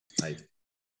Hi.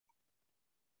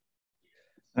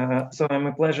 So I'm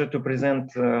a pleasure to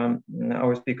present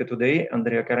our speaker today,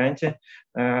 Andrea Caranti.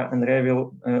 Andrea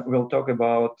will talk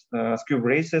about Skew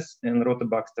braces and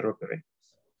Rota-Baxter operators.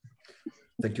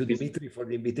 Thank you, Dimitri, for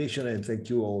the invitation, and thank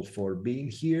you all for being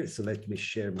here. So let me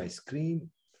share my screen.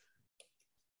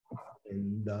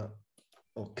 And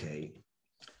okay,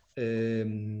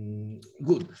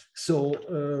 good.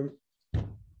 So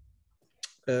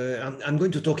I'm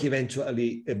going to talk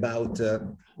eventually about.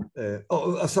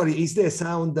 Sorry, is the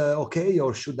sound okay,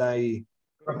 or should I?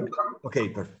 Okay,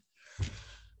 perfect.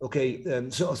 Okay,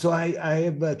 so I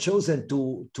have chosen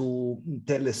to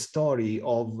tell a story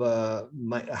of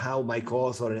how my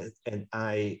co-author and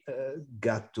I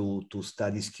got to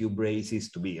study Skew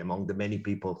braces, to be among the many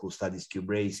people who study Skew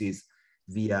braces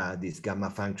via this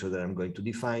gamma function that I'm going to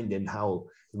define, and how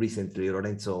recently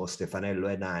Lorenzo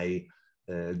Stefanello and I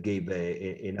gave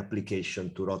an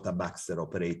application to Rota-Baxter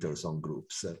operators on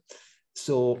groups.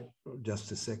 So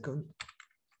just a second.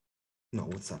 No,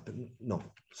 what's happened? No,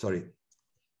 sorry.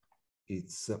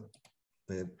 It's a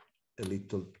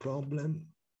little problem.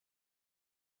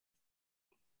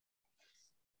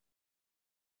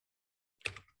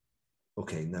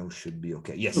 Okay, now should be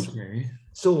okay. Yes. Okay.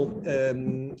 So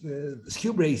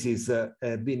Skew braces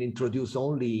have been introduced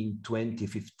only in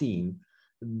 2015,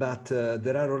 but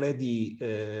there are already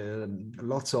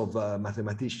lots of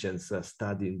mathematicians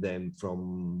studying them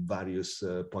from various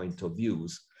points of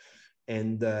views.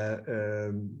 And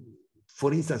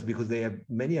for instance, because they have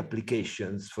many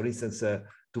applications, for instance,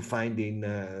 to finding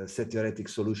set theoretic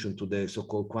solution to the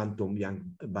so-called quantum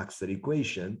Young-Baxter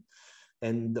equation,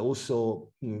 and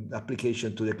also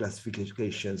application to the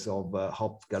classifications of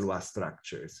Hopf-Galois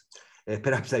structures.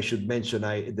 Perhaps I should mention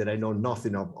that I know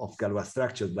nothing of Galois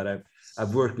structures, but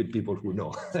I've worked with people who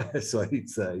know, so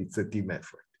it's a team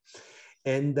effort.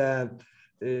 And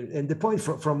the point,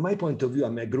 from my point of view,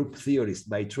 I'm a group theorist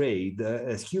by trade.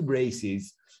 Skew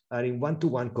braces are in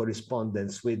one-to-one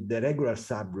correspondence with the regular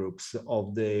subgroups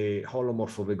of the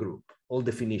holomorph of a group. All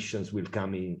definitions will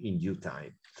come in due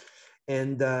time.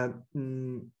 And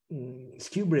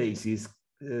Skew braces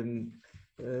can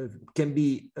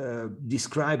be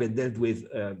described and dealt with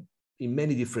in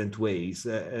many different ways.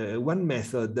 One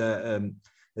method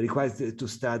requires to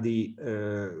study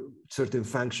certain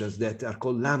functions that are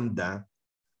called lambda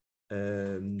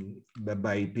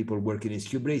by people working in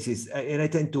Skew braces, and I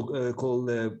tend to call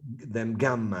them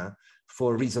gamma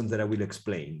for reasons that I will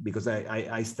explain, because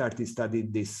I started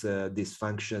studying these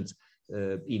functions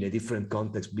in a different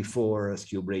context before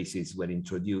Skew braces were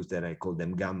introduced, and I called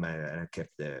them gamma, and I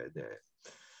kept the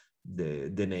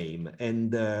name.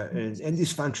 And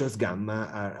these functions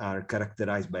gamma are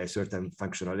characterized by a certain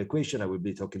functional equation. I will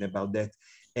be talking about that.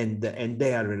 And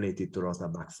they are related to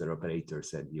Rota-Baxter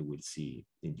operators, and you will see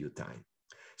in due time.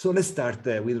 So let's start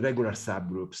with regular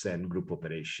subgroups and group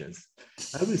operations.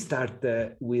 I will start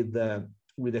with a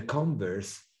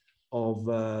converse of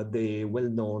the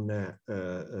well-known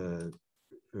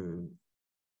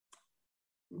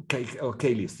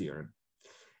Cayley's theorem.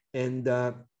 And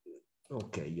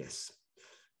okay, yes.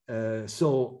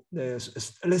 So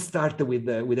let's start with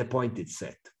a pointed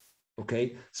set.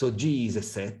 Okay, so G is a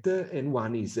set, and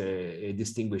 1 is a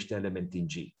distinguished element in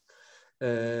G.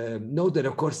 Note that,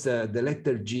 of course, the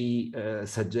letter G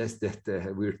suggests that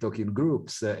we're talking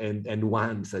groups, and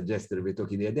 1 suggests that we're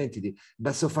talking the identity,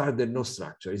 but so far there's no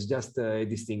structure. It's just a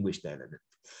distinguished element.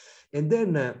 And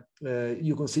then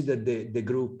you consider the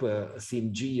group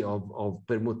sim G of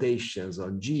permutations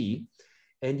on G,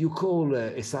 and you call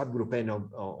a subgroup N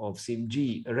of sim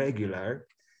G regular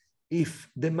if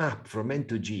the map from N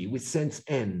to G, which sends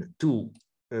N to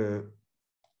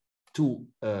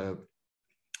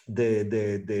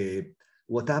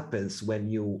what happens when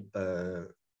you,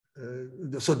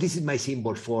 so this is my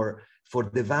symbol for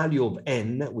the value of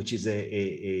N, which is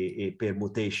a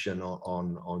permutation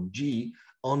on G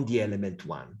on the element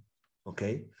 1,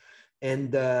 okay?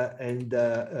 And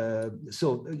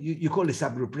so you call a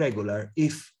subgroup regular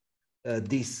if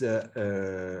this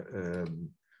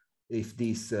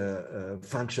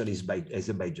function is as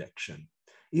a bijection.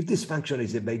 If this function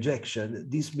is a bijection,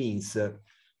 this means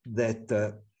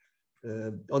that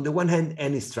on the one hand,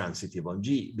 N is transitive on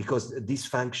G, because this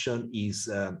function is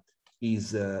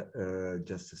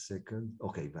just a second.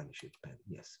 Okay, vanished pen,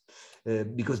 yes.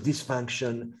 Because this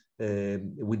function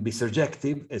would be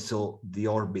surjective, and so the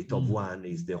orbit of 1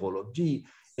 is the whole of G.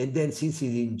 And then since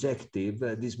it's injective,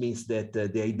 this means that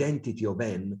the identity of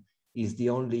N is the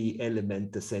only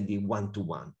element sending 1 to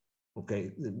 1, okay?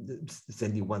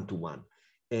 Sending 1 to 1.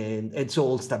 And so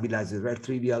all stabilizers are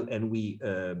trivial, and we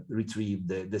retrieve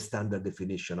the standard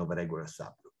definition of a regular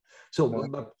subgroup. So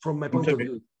but from my point of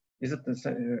view, is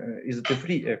it a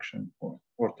free action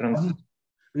or transitive?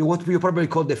 What we probably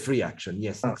call the free action,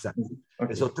 yes, exactly.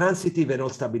 Okay. So transitive and all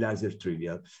stabilizer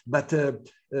trivial. But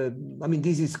I mean,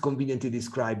 this is conveniently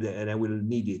described, and I will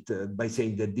need it by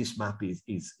saying that this map is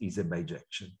a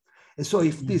bijection. And so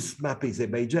if this map is a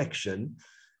bijection,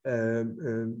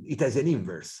 it has an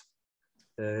inverse,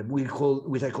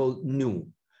 which I call nu.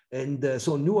 And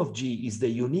so nu of G is the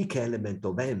unique element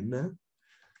of M,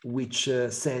 which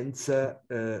sends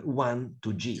 1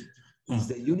 to G. Is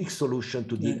the unique solution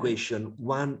to the equation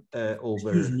 1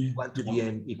 over 1 to the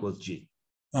n equals G.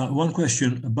 One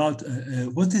question about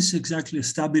what is exactly a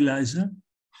stabilizer?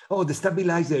 Oh, the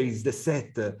stabilizer is the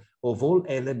set of all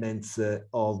elements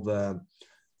of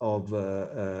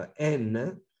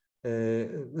n.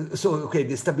 So, okay,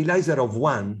 the stabilizer of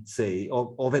 1, say,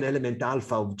 of an element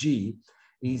alpha of G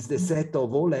is the set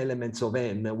of all elements of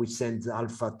n which sends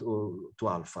alpha to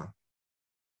alpha.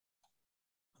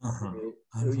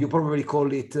 You probably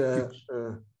call it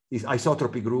is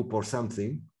isotropy group or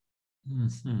something.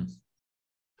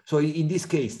 So in this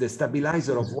case, the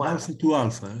stabilizer of 1 alpha to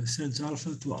alpha sends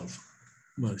alpha to alpha.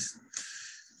 Nice.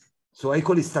 So I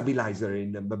call it stabilizer,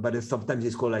 but sometimes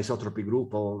it's called isotropy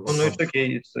group or no, it's okay.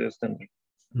 It's standard.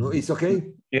 No, it's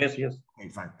okay. Yes. Okay,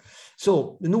 fine.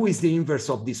 So nu is the inverse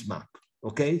of this map.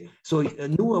 Okay, so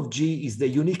nu of G is the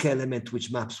unique element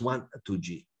which maps 1 to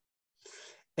G.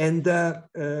 And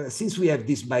since we have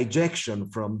this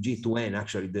bijection from G to N,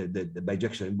 actually the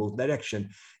bijection in both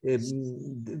directions,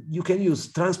 you can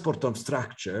use transport of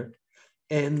structure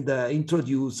and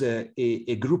introduce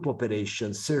a group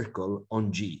operation circle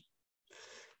on G,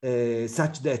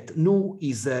 such that nu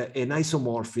is an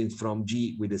isomorphism from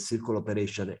G with a circle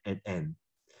operation at N.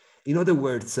 In other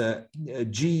words,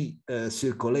 G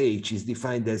circle H is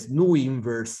defined as nu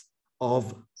inverse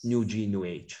of nu G nu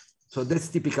H. So that's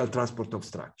typical transport of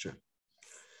structure.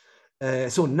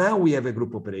 So now we have a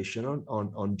group operation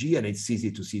on G, and it's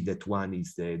easy to see that 1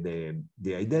 is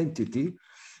the identity.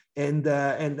 And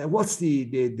what's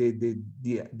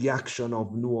the action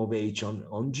of nu of H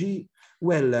on G?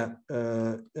 Well,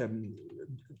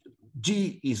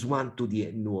 G is 1 to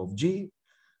the nu of G.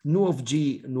 Nu of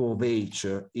G, nu of H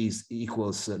is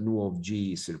equals nu of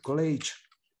G circle H.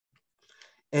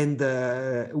 And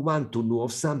 1 to nu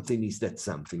of something is that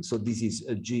something. So this is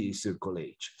a G circle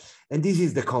H. And this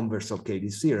is the converse of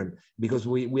Katie's theorem, because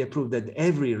we have proved that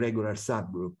every regular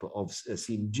subgroup of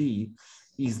sim G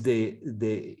is the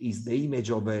image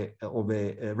of a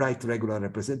right regular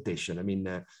representation. I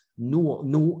mean,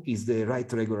 nu is the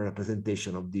right regular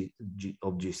representation of the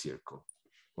G circle.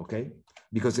 Okay,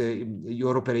 because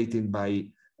you're operating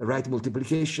by right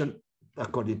multiplication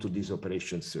according to this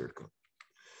operation circle.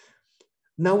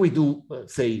 Now we do,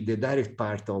 say, the direct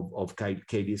part of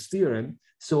Katie's theorem.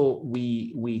 So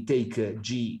we take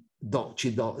G dot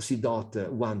C dot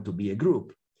 1 to be a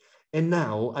group. And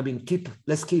now, I mean,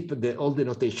 let's keep all the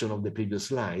notation of the previous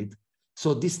slide.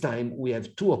 So this time we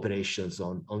have 2 operations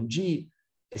on G,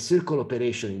 a circle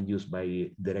operation induced by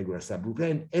the regular subgroup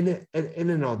N, and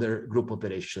another group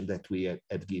operation that we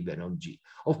have given on G.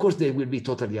 Of course, they will be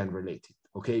totally unrelated,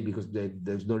 okay? Because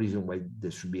there's no reason why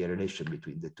there should be a relation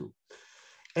between the 2.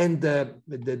 And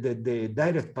the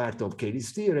direct part of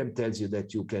Katie's theorem tells you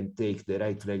that you can take the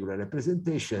right regular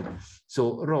representation.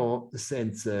 So rho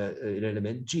sends an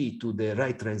element G to the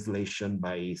right translation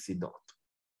by C dot.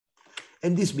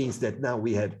 And this means that now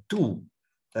we have 2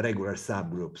 regular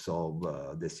subgroups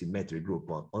of the symmetric group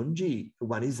on G.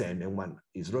 One is N and one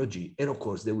is rho G. And of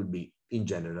course, they will be, in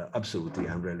general, absolutely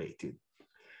unrelated.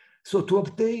 So to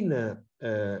obtain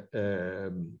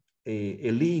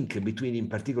a link between, in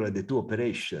particular, the 2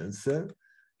 operations,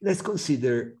 let's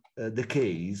consider the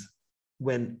case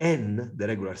when N, the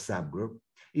regular subgroup,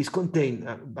 is contained,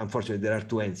 unfortunately, there are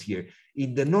 2 N's here,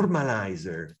 in the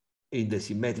normalizer in the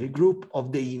symmetric group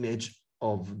of the image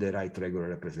of the right regular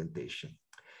representation.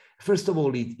 First of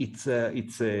all, it's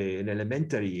an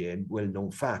elementary and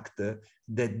well-known fact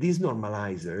that this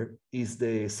normalizer is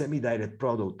the semi-direct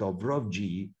product of rho of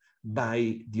G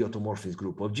by the automorphism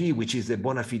group of G, which is a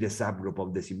bona fide subgroup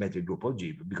of the symmetric group of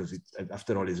G, because it,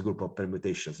 after all, is a group of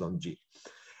permutations on G.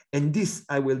 And this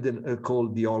I will then call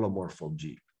the holomorph of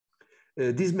G.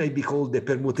 This may be called the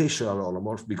permutational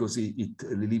holomorph because it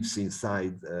lives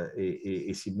inside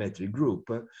a symmetric group,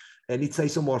 and it's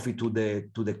isomorphic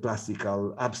to the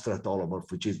classical abstract holomorph,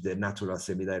 which is the natural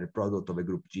semi-direct product of a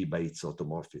group G by its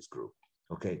automorphism group.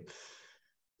 Okay,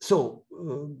 so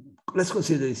let's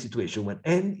consider the situation when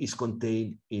N is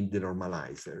contained in the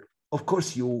normalizer. Of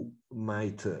course, you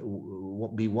might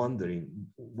be wondering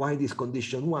why this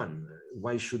condition 1?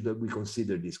 Why should we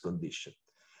consider this condition?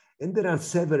 And there are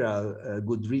several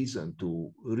good reasons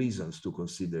to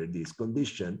consider this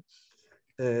condition.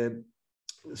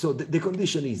 So the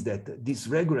condition is that this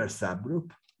regular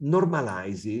subgroup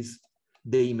normalizes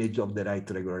the image of the right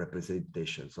regular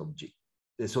representations of G.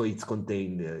 So it's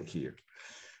contained here.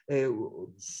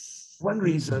 One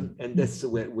reason, and that's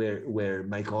where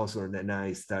my cousin and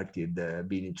I started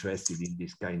being interested in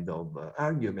this kind of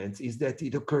arguments, is that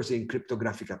it occurs in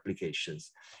cryptographic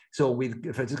applications. So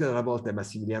with Francesco Della Volta and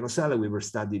Massimiliano Sala, we were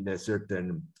studying a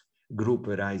certain group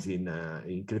arising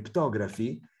in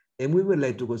cryptography, and we were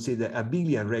led to consider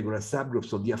abelian regular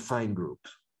subgroups of the affine group.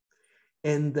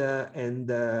 And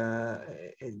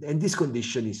this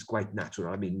condition is quite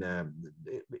natural. I mean, a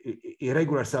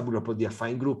regular subgroup of the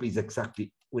affine group is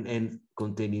exactly when n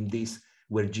containing this,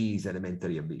 where G is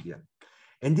elementary abelian.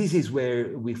 And this is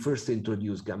where we first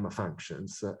introduced gamma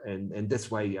functions, and that's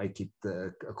why I keep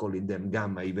calling them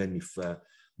gamma, even if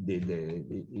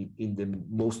in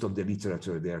most of the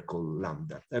literature they are called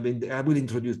lambda. I mean, I will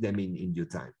introduce them in due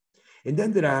time. And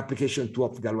then there are applications to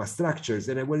Hopf-Galois structures,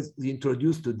 and I was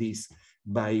introduced to this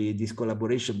by this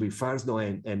collaboration with Farsno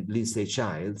and Lindsay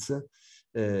Childs.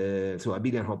 So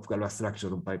abelian Hopf-Galois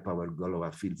structure on pi-power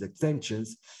Galois fields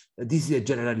extensions. This is a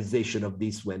generalization of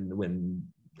this when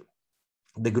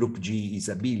the group G is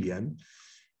abelian.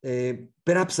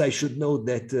 Perhaps I should note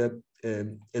that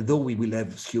although we will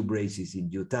have Skew braces in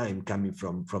due time coming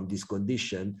from this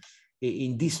condition,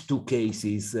 in these two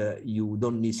cases, you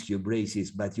don't need Skew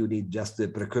braces, but you need just the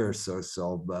precursors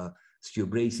of Skew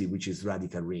braces, which is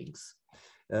radical rings.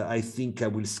 I think I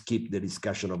will skip the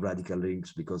discussion of radical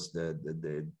rings because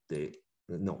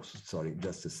no, sorry,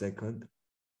 just a second,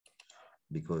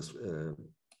 because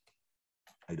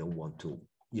I don't want to.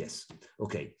 Yes,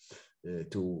 okay,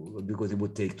 because it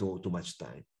would take too much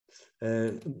time.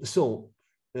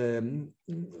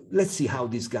 Let's see how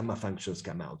these gamma functions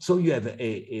come out. So you have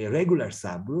a regular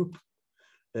subgroup,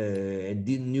 and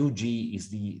the new G is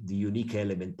the unique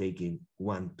element taking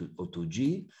 1 or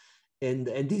 2G, and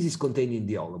this is contained in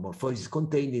the holomorph. So it's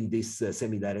contained in this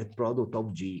semi-direct product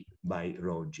of G by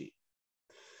rho G.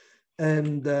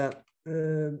 And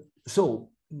so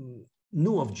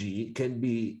nu of G can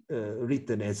be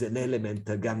written as an element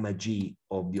gamma G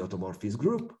of the automorphism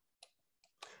group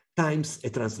times a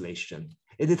translation.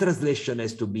 And the translation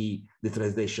has to be the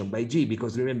translation by G,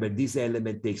 because remember, this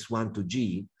element takes 1 to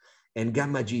G, and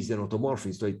gamma G is an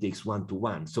automorphism, so it takes 1 to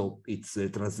 1. So it's a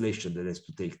translation that has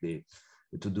to take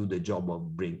to do the job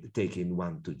of taking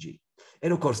 1 to G.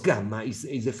 And of course, gamma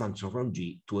is a function from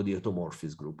G to the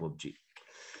automorphism group of G.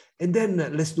 And then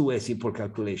let's do a simple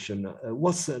calculation.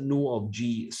 What's nu of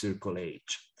G circle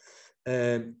H?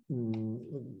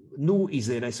 Nu is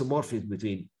an isomorphism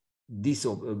between this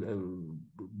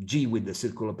G with the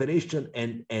circle operation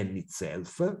and N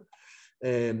itself.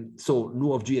 So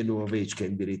nu of G and nu of H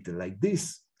can be written like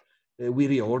this. We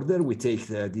reorder, we take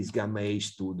this gamma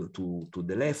H to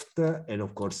the left, and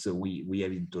of course we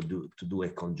have to do a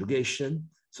conjugation.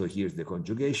 So here's the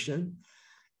conjugation.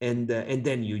 And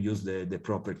then you use the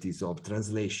properties of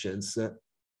translations.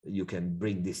 You can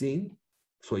bring this in,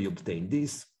 so you obtain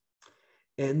this.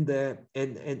 And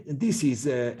this is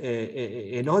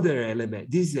another element.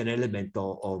 This is an element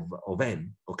of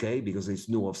N, okay, because it's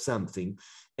nu of something.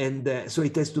 And so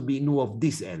it has to be nu of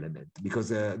this element, because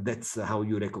that's how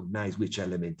you recognize which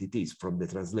element it is from the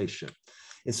translation.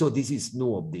 And so this is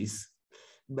nu of this.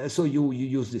 So you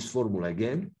use this formula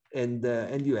again, and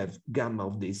you have gamma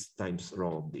of this times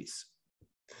rho of this.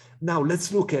 Now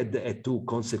let's look at two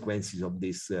consequences of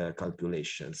these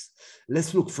calculations.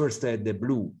 Let's look first at the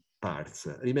blue parts.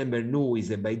 Remember, nu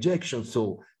is a bijection,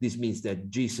 so this means that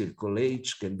G circle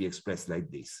H can be expressed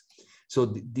like this. So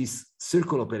this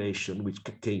circle operation, which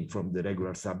came from the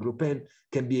regular subgroup N,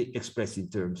 can be expressed in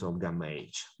terms of gamma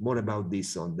H. More about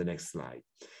this on the next slide.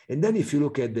 And then if you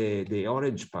look at the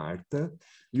orange part,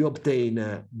 you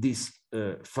obtain this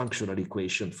functional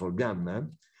equation for gamma,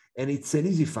 and it's an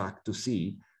easy fact to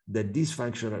see that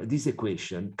this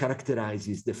equation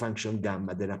characterizes the function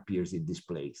gamma that appears in this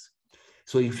place.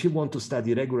 So if you want to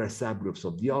study regular subgroups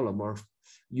of the holomorph,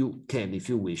 you can, if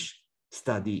you wish,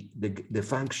 study the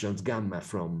functions gamma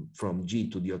from G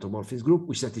to the automorphism group,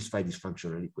 which satisfy this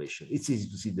functional equation. It's easy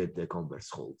to see that the converse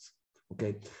holds.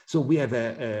 Okay, so we have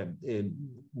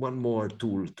one more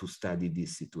tool to study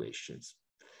these situations.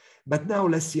 But now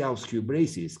let's see how Skew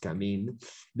braces come in,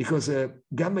 because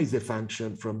gamma is a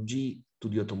function from G to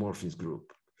the automorphism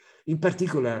group. In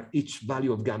particular, each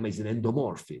value of gamma is an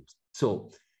endomorphism. So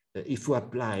if you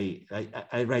apply,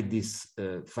 I write these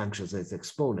functions as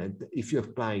exponent. If you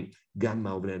apply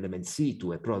gamma of an element C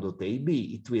to a product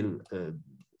AB, it will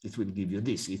it will give you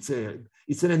this. It's an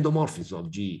endomorphism of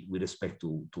G with respect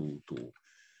to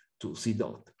C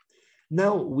dot.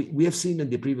 Now, we have seen in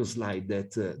the previous slide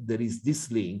that there is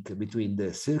this link between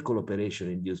the circle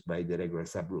operation induced by the regular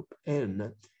subgroup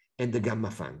N and the gamma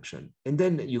function. And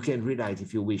then you can rewrite,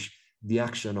 if you wish, the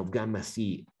action of gamma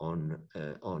C on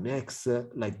X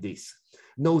like this.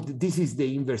 Note, this is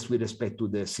the inverse with respect to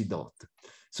the C dot.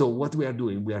 So what we are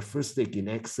doing, we are first taking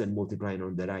X and multiplying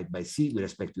on the right by C with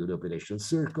respect to the operation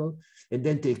circle, and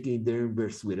then taking the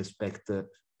inverse with respect to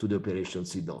the operation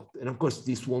C dot. And of course,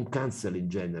 this won't cancel in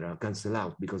general, cancel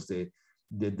out, because the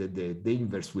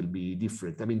inverse will be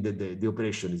different. I mean, the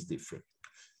operation is different.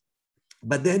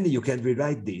 But then you can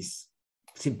rewrite this.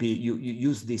 Simply, you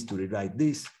use this to rewrite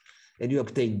this, and you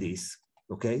obtain this,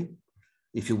 okay?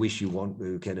 If you wish,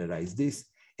 you can erase this.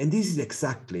 And this is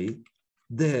exactly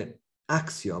the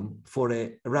axiom for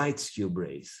a right skew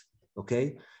brace,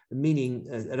 okay? Meaning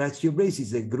a right skew brace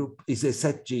is a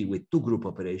set G with two group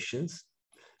operations,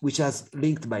 which is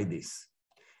linked by this.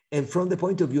 And from the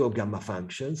point of view of gamma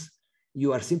functions,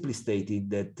 you are simply stating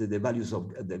that the values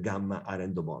of the gamma are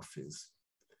endomorphisms.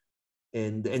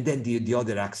 And then the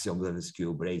other axioms of the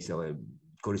skew brace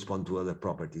correspond to other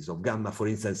properties of gamma. For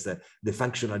instance, the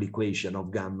functional equation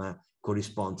of gamma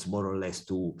corresponds more or less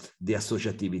to the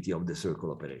associativity of the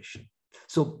circle operation.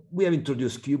 So we have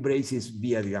introduced skew braces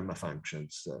via the gamma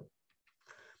functions.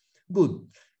 Good.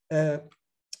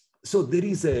 So there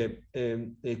is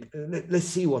let's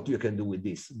see what you can do with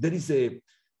this. There is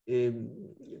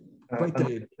quite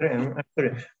a...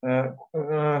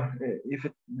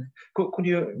 could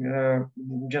you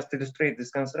just illustrate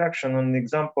this construction on the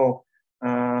example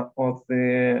of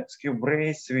the skew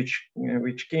brace,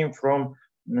 which came from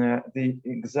the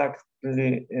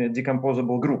exactly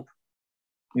decomposable group?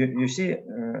 You see?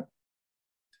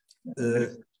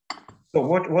 So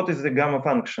what is the gamma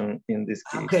function in this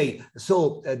case? Okay,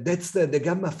 so that's the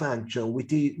gamma function,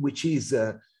 which is,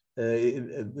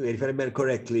 if I remember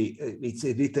correctly, it's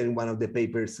written in one of the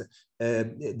papers,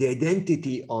 the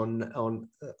identity on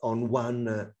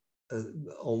one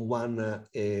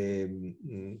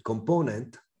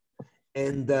component,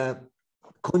 and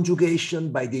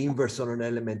conjugation by the inverse on an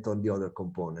element on the other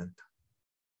component.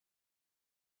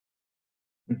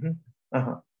 Mm-hmm.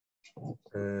 Uh-huh.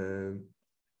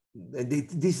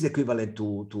 This is equivalent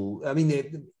to I mean,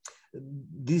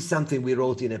 this is something we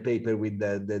wrote in a paper with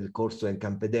Del Corso and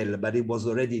Campedel, but it was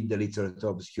already in the literature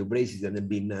of skew braces and had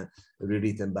been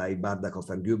rewritten by Bardakov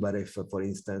and Gubarev, for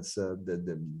instance.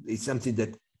 It's something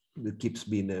that keeps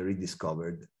being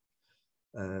rediscovered.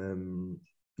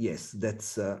 Yes,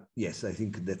 that's yes, I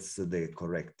think that's the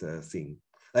correct thing.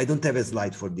 I don't have a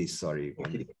slide for this, sorry.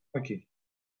 Okay.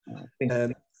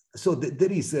 So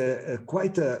there is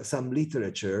quite some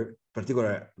literature,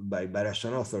 particularly by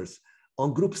Russian authors,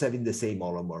 on groups having the same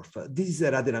holomorph. This is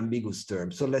a rather ambiguous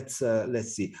term, so let's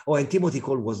see. Oh, and Timothy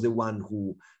Cole was the one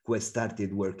who has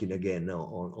started working again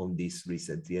on this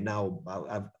recently, and now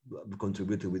I've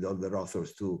contributed with other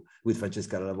authors with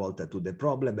Francesca Lavolta to the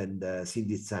problem, and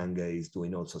Cindy Tsang is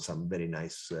doing also some very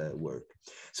nice work.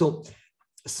 So,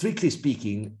 strictly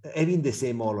speaking, having the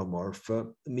same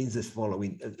holomorph means the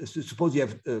following. Suppose you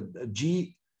have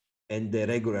G and the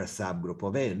regular subgroup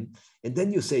of N, and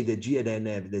then you say that G and N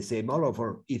have the same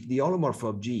holomorph if the holomorph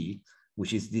of G,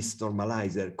 which is this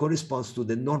normalizer, corresponds to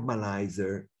the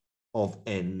normalizer of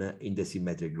N in the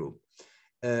symmetric group.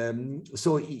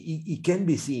 So it can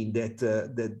be seen that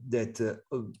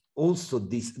also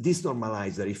this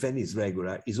normalizer, if N is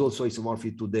regular, is also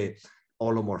isomorphic to the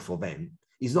holomorph of N.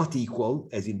 Is not equal,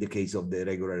 as in the case of the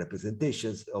regular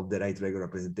representations of the right regular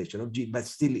representation of G, but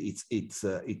still it's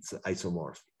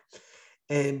isomorphic.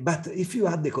 But if you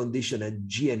add the condition that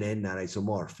G and N are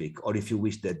isomorphic, or if you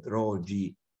wish that rho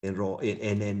G and rho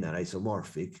and N are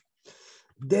isomorphic,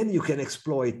 then you can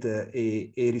exploit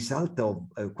a result of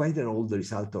quite an old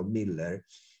result of Miller,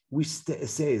 which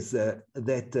says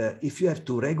that if you have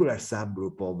two regular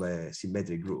subgroup of a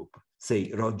symmetric group,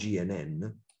 say rho G and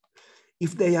N,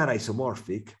 if they are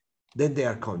isomorphic, then they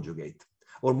are conjugate.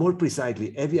 Or more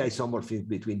precisely, every isomorphism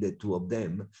between the two of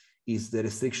them is the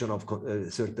restriction of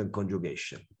certain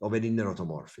conjugation of an inner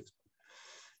automorphism.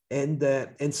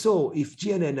 And so if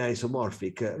G and N are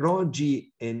isomorphic, rho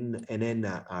G and N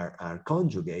are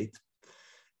conjugate.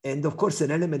 And of course,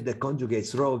 an element that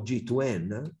conjugates rho G to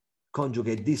N,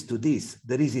 conjugate this to this,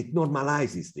 that is, it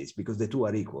normalizes this because the two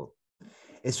are equal.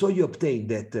 And so you obtain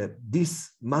that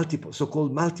this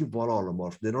so-called multiple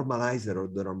holomorph, the normalizer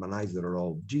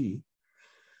of G,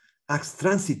 acts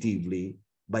transitively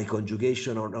by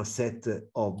conjugation on a set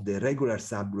of the regular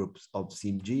subgroups of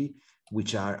sim G,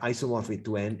 which are isomorphic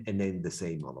to N and then the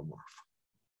same holomorph.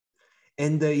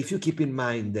 And if you keep in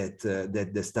mind that that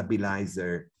the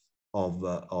stabilizer of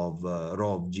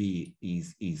rho of G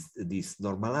is this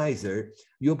normalizer,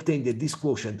 you obtain that this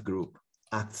quotient group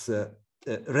acts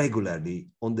regularly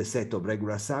on the set of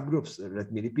regular subgroups.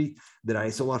 Let me repeat, that are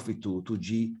isomorphic to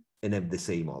G and have the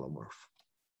same holomorph.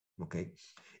 Okay,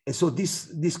 and so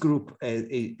this group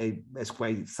has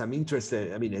quite some interest.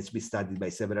 I mean, it's been studied by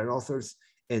several authors,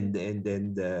 and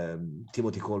then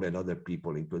Timothy Cole and other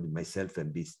people, including myself,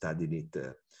 have been studying it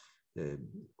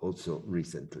also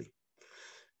recently.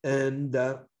 And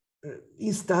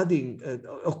in studying,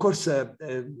 of course,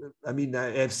 I mean,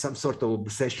 I have some sort of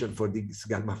obsession for these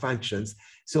gamma functions.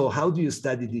 So how do you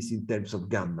study this in terms of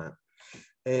gamma?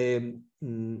 We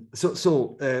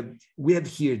have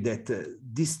here that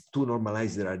these two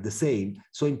normalizers are the same.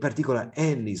 So in particular,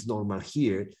 n is normal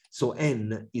here. So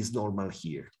n is normal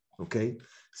here, okay?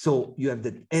 So you have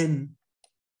that n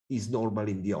is normal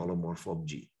in the holomorph of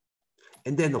G.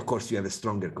 And then, of course, you have a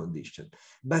stronger condition.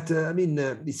 But I mean,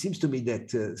 it seems to me that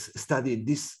studying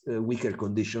this weaker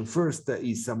condition first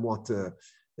is somewhat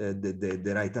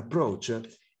the right approach.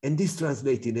 And this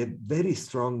translates in a very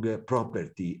strong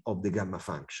property of the gamma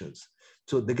functions.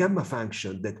 So the gamma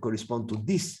function that correspond to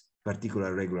this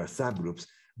particular regular subgroups,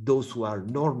 those who are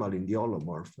normal in the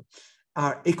holomorph,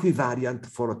 are equivariant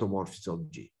for automorphism of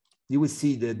G. You will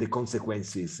see the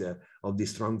consequences of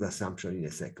this strong assumption in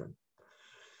a second.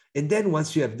 And then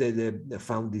once you have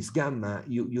found this gamma,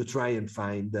 you try and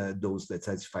find those that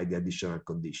satisfy the additional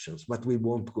conditions, but we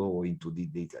won't go into the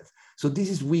details. So this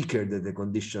is weaker than the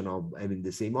condition of having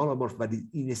the same holomorph, but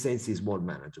in a sense is more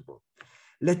manageable.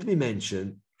 Let me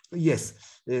mention, yes,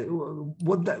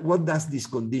 what does this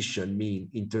condition mean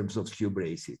in terms of Skew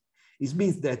braces? It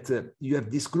means that you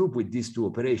have this group with these two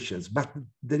operations, but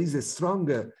there is a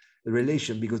stronger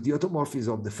relation because the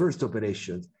automorphism of the first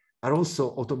operations are also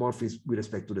automorphism with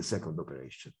respect to the second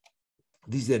operation.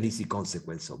 This is an easy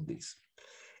consequence of this.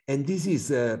 And this is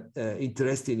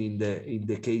interesting in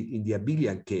the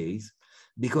abelian case,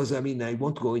 because I mean, I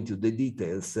won't go into the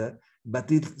details,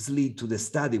 but it leads to the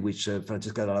study which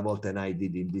Francesca Dalla Volta and I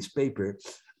did in this paper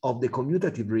of the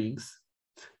commutative rings,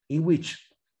 in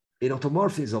which an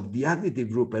automorphism of the additive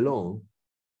group alone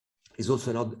is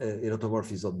also not an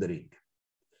automorphism of the ring.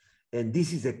 And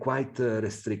this is a quite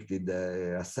restricted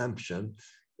assumption,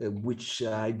 which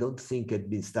I don't think had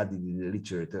been studied in the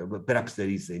literature, but perhaps there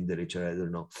is in the literature, I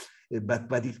don't know.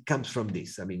 But it comes from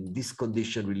this. I mean, this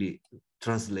condition really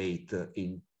translates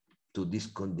into this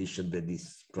condition that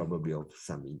is probably of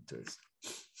some interest.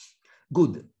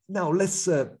 Good. Now let's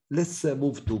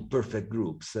move to perfect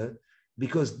groups,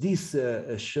 because this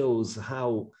shows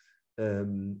how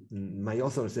my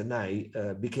authors and I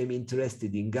became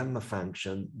interested in gamma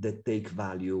function that take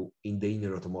value in the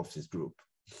inner automorphism group.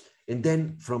 And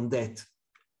then from that,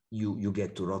 you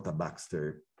get to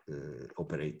Rota-Baxter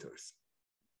operators.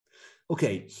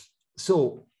 Okay,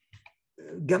 so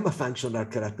gamma functions are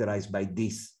characterized by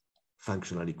this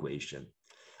functional equation.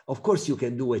 Of course, you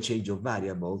can do a change of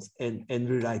variables and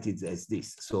rewrite it as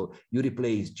this. So you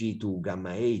replace G2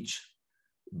 gamma H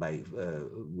by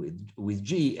with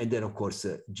G, and then of course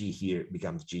G here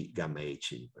becomes G gamma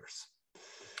H inverse.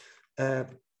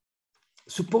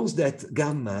 Suppose that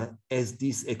gamma has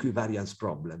this equivariance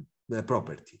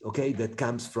property, okay, that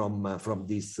comes from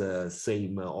this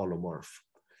same holomorph.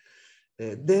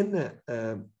 Then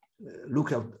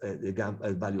look at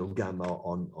the value of gamma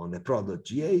on a product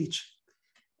GH.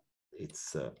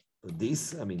 It's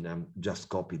this, I mean, I'm just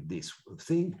copied this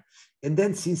thing. And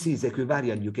then since it's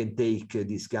equivariant, you can take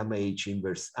this gamma H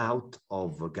inverse out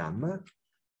of gamma.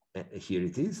 Here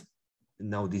it is.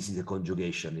 Now this is a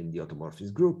conjugation in the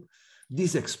automorphism group.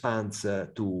 This expands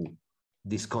to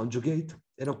this conjugate.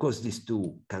 And of course, these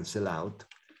two cancel out.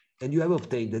 And you have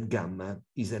obtained that gamma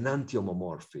is an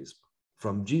anti-homomorphism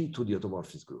from G to the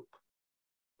automorphism group.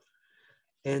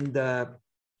 And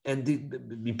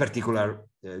in particular,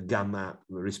 gamma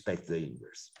respects the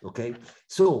inverse, okay?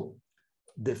 So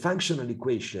the functional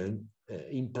equation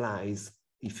implies,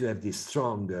 if you have this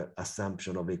strong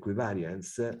assumption of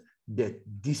equivariance, that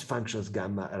these functions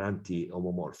gamma are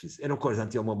anti-homomorphisms. And of course,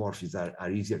 anti-homomorphisms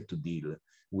are easier to deal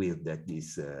with than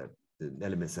these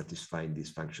elements satisfying this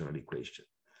functional equation.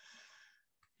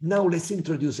 Now let's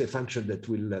introduce a function that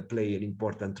will play an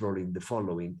important role in the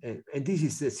following. And this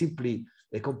is simply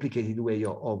a complicated way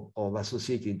of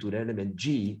associating to the element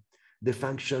G, the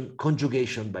function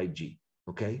conjugation by G,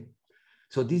 okay?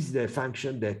 So this is the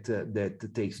function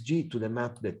that takes G to the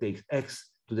map that takes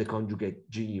X to the conjugate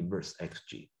G inverse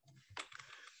XG.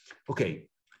 Okay,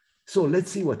 so let's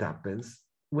see what happens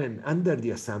when, under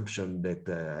the assumption that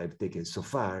I've taken so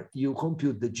far, you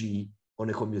compute the G on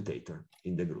a commutator.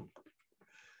 in the group.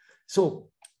 So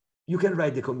you can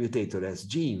write the commutator as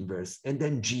G inverse and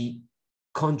then G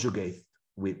conjugate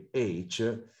with H.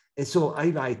 And so I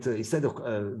write, instead of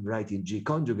writing G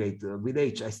conjugate with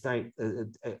H,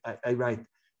 I write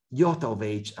iota of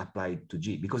H applied to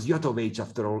G, because iota of H,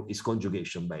 after all, is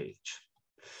conjugation by H.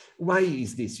 Why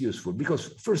is this useful?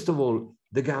 Because first of all,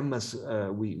 the gammas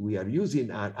we are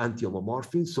using are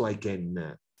anti-homomorphic, so I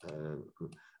can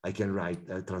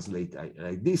translate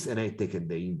like this, and I take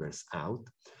the inverse out.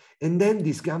 And then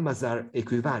these gammas are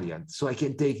equivariant, so I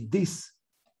can take this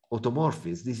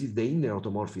automorphism, this is the inner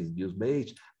automorphism used by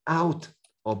H, out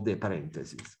of the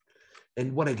parentheses.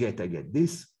 And what I get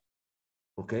this,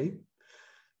 okay?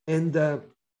 And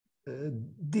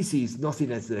this is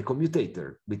nothing else than a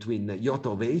commutator between iota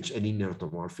of H and inner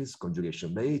automorphism,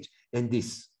 conjugation by H, and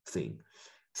this thing.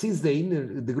 Since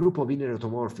the group of inner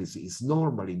automorphisms is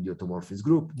normal in the automorphism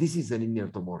group, this is an inner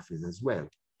automorphism as well.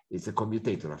 It's a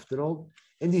commutator after all,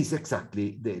 and this is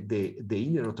exactly the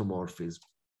inner automorphism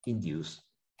induced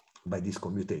by this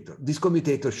commutator. This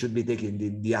commutator should be taken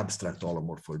in the abstract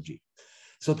holomorph for G.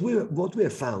 So what we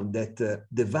have found that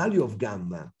the value of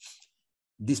gamma,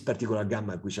 this particular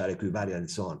gamma, which are equivariant and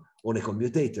so on a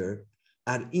commutator,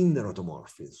 are inner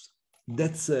automorphisms.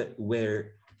 That's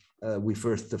where we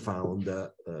first found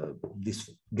these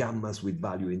gammas with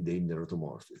value in the inner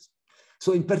automorphism.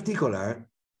 So in particular,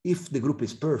 if the group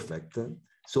is perfect,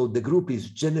 so the group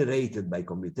is generated by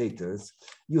commutators,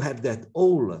 you have that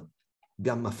all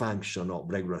gamma function of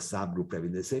regular subgroup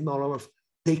having the same holomorph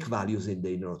take values in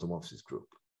the inner automorphism group.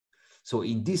 So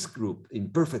in this group,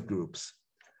 in perfect groups,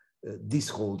 this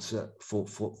holds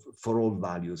for all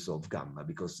values of gamma,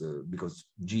 because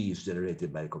G is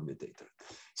generated by a commutator.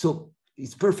 So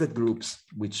it's perfect groups,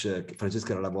 which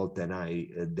Francesca Lavolta and I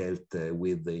dealt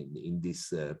with in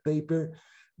this paper,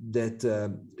 that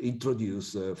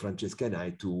introduce Francesca and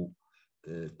I to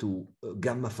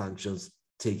gamma functions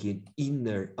taking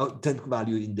take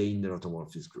value in the inner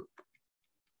automorphism group.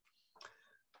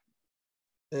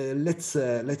 Let's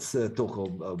talk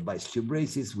of bi-skew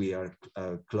braces. We are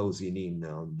closing in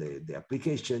on the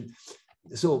application.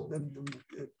 So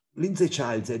Lindsay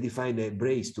Childs defined a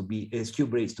skew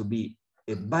brace to be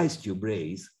a bi-skew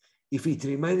brace if it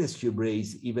remains a skew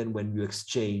brace even when you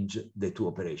exchange the two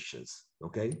operations,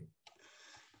 okay?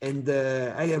 And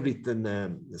I have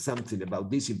written something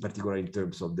about this, in particular in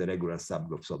terms of the regular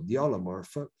subgroups of the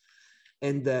holomorph.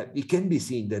 And it can be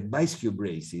seen that bi-skew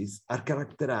braces are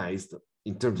characterized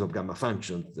in terms of gamma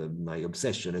functions, my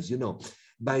obsession, as you know,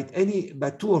 by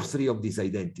two or three of these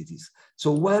identities.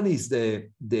 So one is the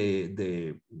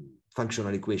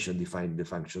functional equation defining the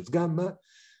functions gamma.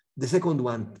 The second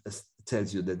one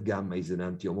tells you that gamma is an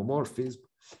anti-homomorphism.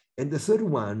 And the third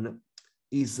one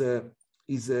is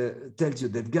tells you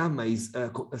that gamma is,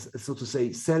 so to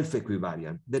say,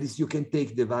 self-equivariant. That is, you can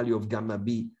take the value of gamma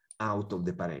B out of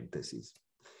the parentheses.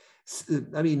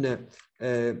 I mean,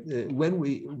 when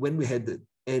we had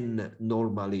n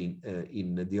normally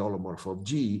in the holomorph of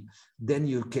G, then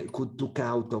you could took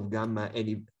out of gamma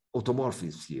any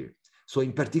automorphisms here. So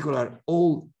in particular,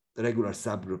 all regular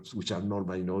subgroups which are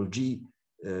normal in all G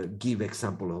give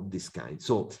example of this kind.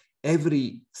 So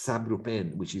every subgroup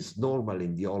n which is normal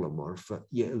in the holomorph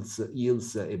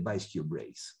yields a bi-skew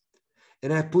brace.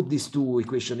 And I put these two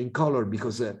equations in color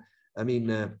because I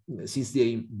mean, since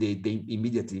they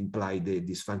immediately imply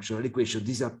this functional equation,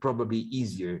 these are probably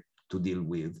easier to deal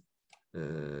with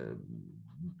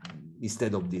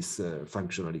instead of this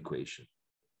functional equation.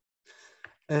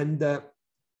 And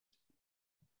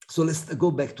so let's go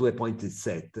back to a pointed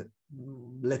set.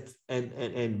 Let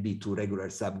n be two regular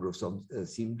subgroups of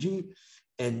sim G.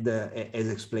 And as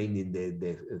explained in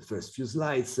the first few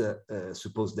slides,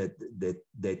 suppose that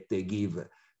they give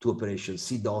two operations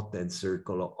C dot and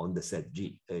circle on the set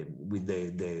G with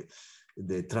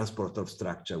the transport of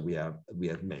structure we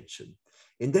have mentioned.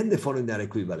 And then the following are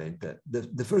equivalent.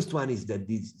 The first one is that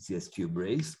this is a skew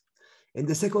brace. And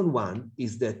the second one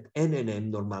is that N and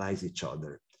M normalize each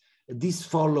other. This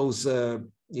follows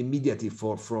immediately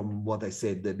from what I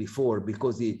said before,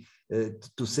 because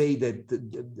to say that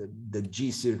the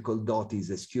G circle dot is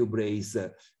a skew brace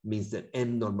means that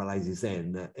N normalizes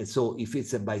N. And so if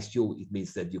it's a bi-skew, it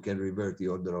means that you can revert the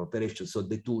order of operations. So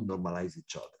the two normalize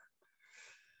each other.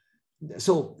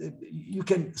 So you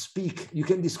can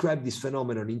describe this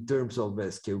phenomenon in terms of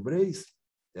a skew brace,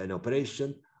 an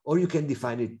operation, or you can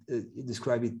define it,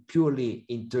 describe it purely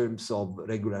in terms of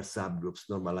regular subgroups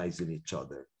normalizing each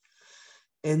other.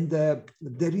 And there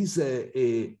is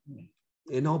an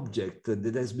object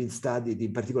that has been studied,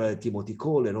 in particular Timothy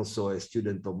Cole, and also a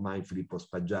student of mine, Filippo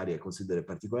Spaggiari, I consider a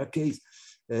particular case,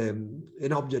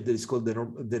 an object that is called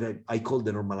I call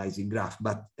the normalizing graph,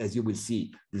 but as you will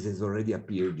see, this has already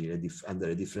appeared in under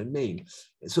a different name.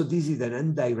 So this is an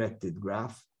undirected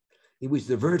graph in which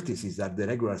the vertices are the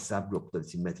regular subgroup of the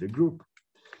symmetric group,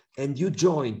 and you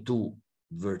join two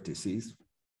vertices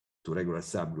to regular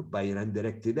subgroup by an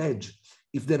undirected edge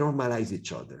if they normalize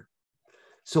each other.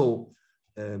 So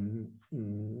as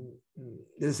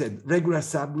I said, regular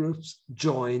subgroups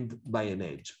joined by an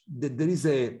edge. There is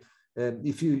a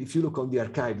if you look on the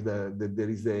archive, there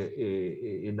is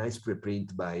a nice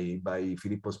preprint by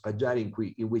Filippo Spaggiari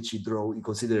in which he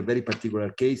considered a very particular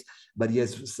case, but he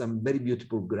has some very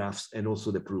beautiful graphs and also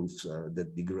the proofs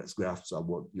that the graphs are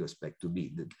what you expect to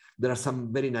be. There are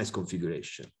some very nice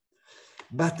configuration.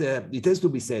 But it has to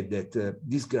be said that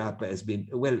this graph has been,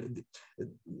 well,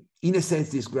 in a sense,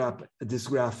 this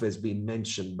graph has been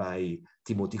mentioned by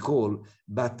Timothy Cole,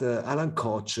 but Alan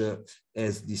Koch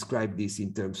has described this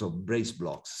in terms of brace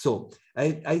blocks. So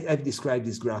I've described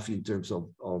this graph in terms of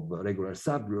regular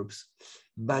subgroups,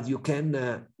 but you can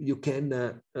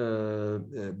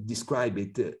describe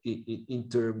it in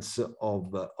terms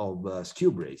of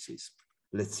skew braces.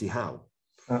 Let's see how.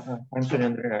 I'm sorry,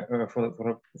 Andrea,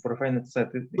 for a final set,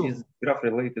 is graph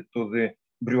related to the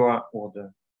Breuer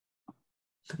order?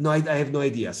 No, I have no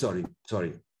idea. Sorry.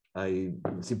 I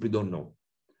simply don't know.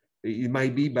 It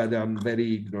might be, but I'm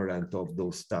very ignorant of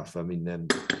those stuff. I mean,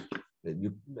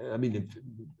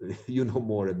 you know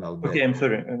more about that. Okay, I'm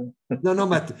sorry. No,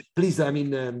 but please, I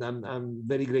mean, I'm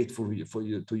very grateful for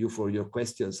your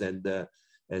questions and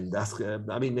ask.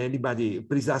 I mean, anybody,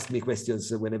 please ask me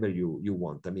questions whenever you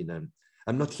want. I mean,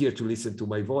 I'm not here to listen to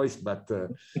my voice, but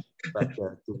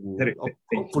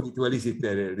hopefully to elicit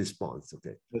a response.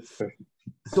 Okay. That's perfect.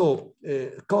 So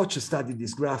Koch studied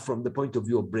this graph from the point of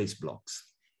view of brace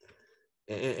blocks,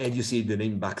 and you see the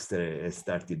name Baxter has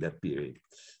started appearing.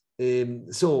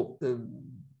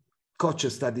 Koch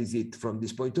studies it from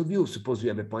this point of view. Suppose we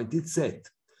have a pointed set,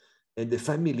 and the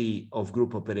family of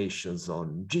group operations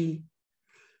on G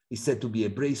is said to be a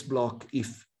brace block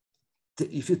if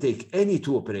you take any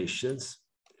two operations,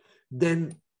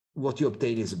 then what you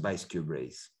obtain is a biskew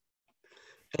brace.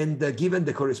 And given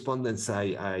the correspondence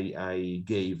I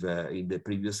gave in the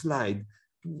previous slide,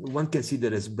 one can see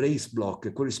that as brace block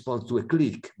corresponds to a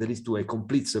clique, that is to a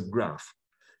complete subgraph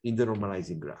in the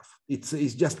normalizing graph. It's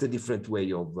just a different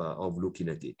way of looking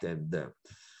at it. And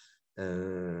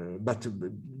but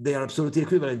they are absolutely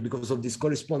equivalent because of this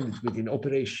correspondence between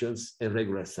operations and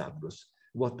regular subgroups.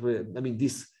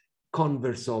 This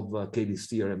converse of Cayley's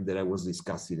theorem that I was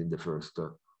discussing in the first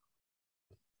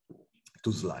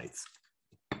two slides.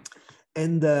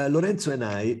 And Lorenzo and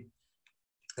I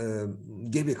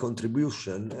gave a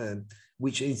contribution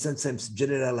which in some sense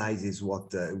generalizes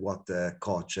what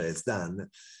Koch has done.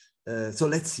 So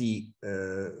let's see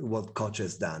what Koch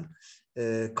has done.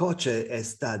 Koch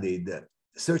has studied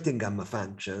certain gamma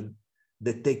function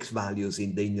that takes values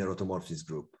in the inner automorphism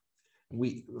group.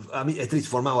 At least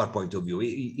from our point of view,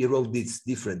 he wrote this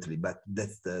differently, but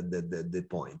that's the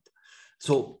point.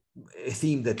 So a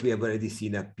theme that we have already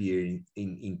seen appear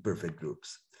in perfect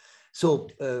groups. So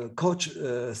Koch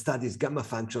studies gamma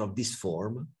function of this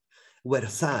form, where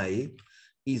psi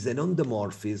is an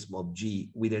endomorphism of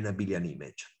G with an abelian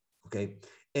image. Okay,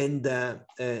 and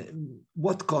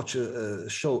what Koch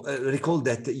showed, recall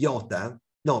that iota.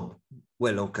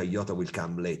 Iota will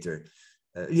come later.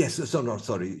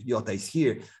 Iota is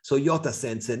here. So iota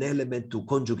sends an element to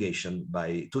conjugation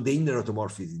to the inner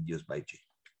automorphism induced by G.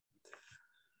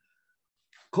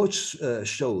 Koch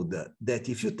showed that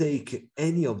if you take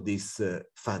any of these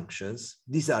functions,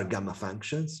 these are gamma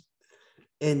functions,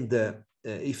 and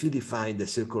if you define the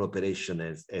circle operation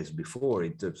as before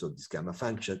in terms of this gamma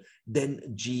function, then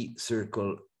G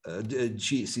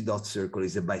C dot circle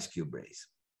is a biskew brace.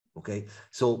 Okay,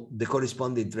 so the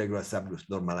corresponding regular subgroups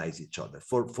normalize each other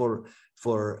for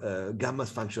gamma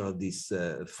function of this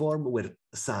form where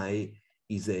psi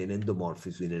is an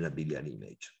endomorphism in an abelian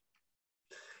image.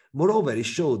 Moreover, it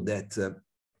showed that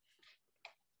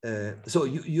so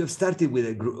you have started with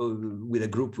a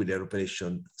group with an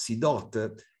operation C dot,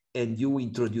 and you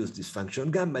introduce this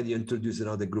function gamma, you introduce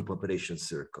another group operation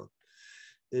circle.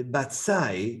 But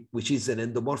psi, which is an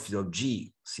endomorphism of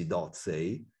G C dot,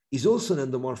 say, is also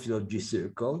an endomorphism of G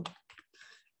circle,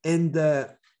 and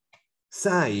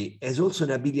psi has also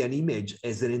an abelian image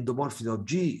as an endomorphism of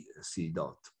G C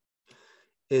dot,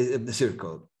 the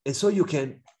circle. And so you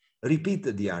can repeat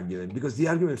the argument, because the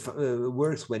argument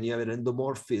works when you have an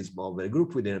endomorphism of a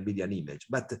group with an abelian image,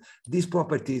 but these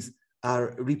properties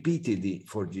are repeated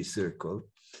for G circle,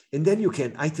 and then you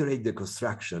can iterate the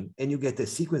construction and you get a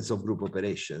sequence of group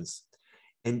operations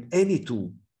And any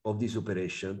two of these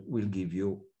operations will give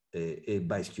you a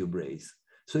bi-skew brace.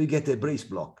 So you get a brace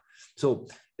block. So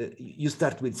you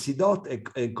start with C dot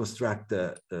and construct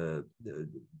a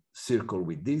circle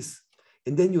with this.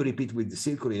 And then you repeat with the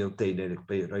circle and you obtain an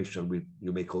operation with,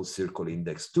 you may call circle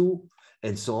index 2,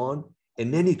 and so on.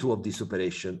 And any two of these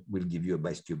operations will give you a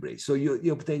bi-skew brace. So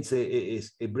you obtain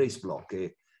a brace block,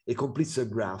 a complete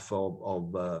subgraph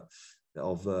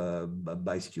of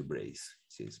bi-skew brace.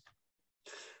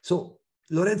 So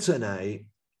Lorenzo and I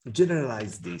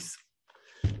generalized this.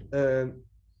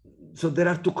 So there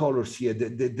are two colors here.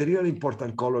 The really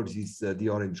important colors is the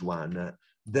orange one.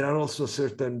 There are also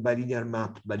certain bilinear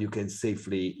maps, but you can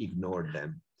safely ignore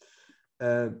them.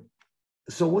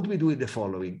 So what we do is the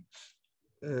following.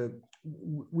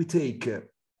 We take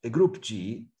a group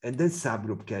G and then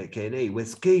subgroup K and A, where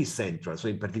K is central, so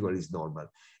in particular is normal.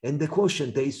 And the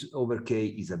quotient A over K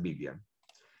is abelian.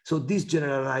 So this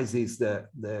generalizes the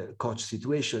Koch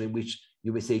situation in which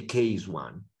you may say K is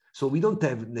 1. So we don't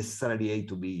have necessarily A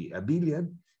to be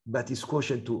abelian, but its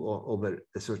quotient over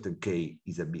a certain K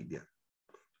is abelian.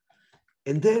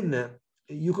 And then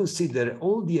you consider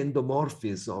all the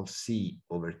endomorphisms of C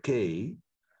over K,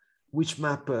 which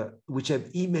have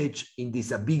image in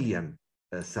this abelian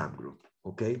subgroup,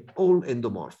 okay? All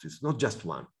endomorphisms, not just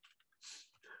one.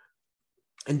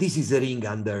 And this is a ring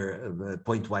under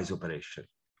pointwise operation.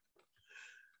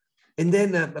 And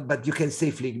then, but you can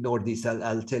safely ignore this.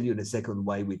 I'll tell you in a second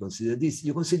why we consider this.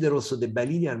 You consider also the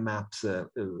bilinear maps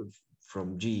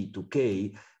from G to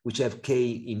K, which have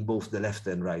K in both the left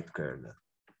and right kernel.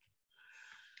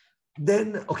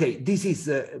 Then, okay, this is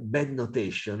bad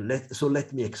notation. So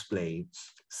let me explain.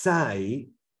 Psi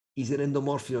is an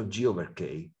endomorphism of G over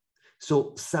K.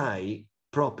 So psi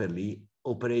properly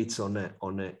operates on a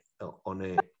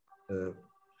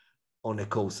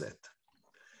coset.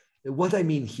 What I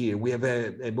mean here, we have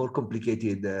a more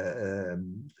complicated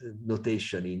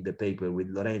notation in the paper with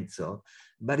Lorenzo,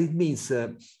 but it means,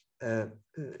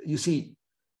 you see,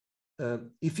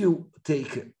 if you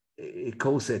take a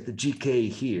coset GK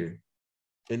here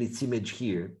and its image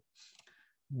here,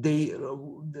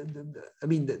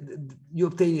 you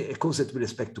obtain a coset with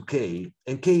respect to K,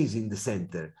 and K is in the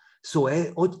center. So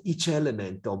each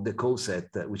element of the coset,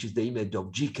 which is the image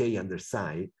of GK under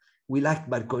psi, will act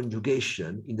by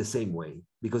conjugation in the same way,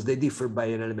 because they differ by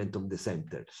an element of the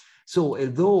center. So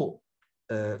although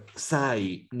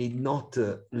psi need not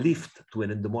lift to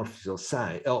an endomorphism of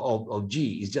psi, of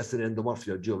G, is just an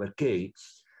endomorphism of G over K,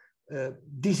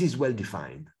 this is well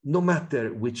defined. No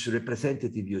matter which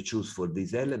representative you choose for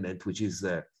this element, which is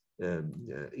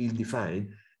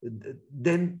ill-defined,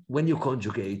 then when you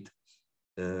conjugate,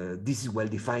 this is well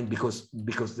defined because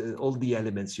all the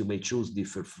elements you may choose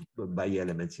differ by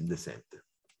elements in the center.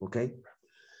 Okay,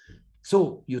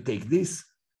 so you take this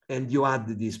and you add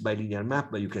this bilinear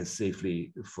map, but you can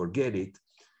safely forget it,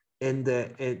 and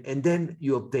then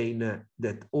you obtain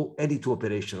that any two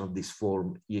operations of this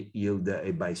form yield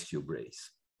a bi-skew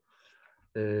brace.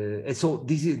 And so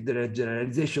this is the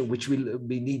generalization which will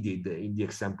be needed in the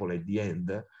example at the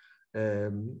end,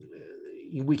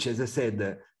 in which, as I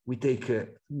said, we take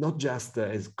not just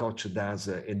as Koch does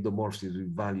endomorphism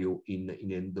with value in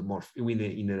an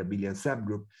abelian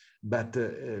subgroup, but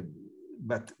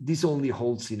this only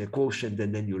holds in a quotient,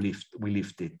 and then we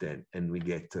lift it and we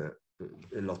get a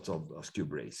lot of skew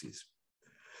braces.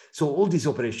 So all these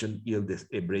operations yield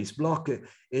a brace block,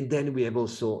 and then we have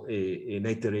also an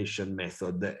iteration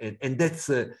method, and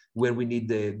that's where we need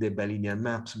the bilinear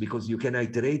maps, because you can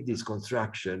iterate this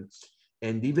construction.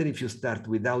 And even if you start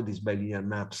without these bilinear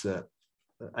maps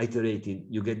iterating,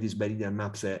 you get these bilinear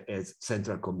maps as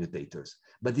central commutators.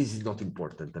 But this is not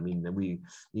important. I mean,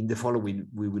 in the following,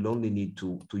 we will only need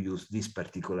to use this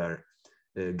particular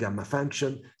gamma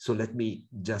function. So let me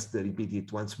just repeat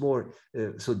it once more.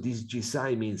 So this G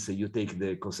psi means you take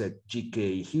the coset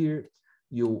GK here,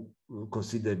 you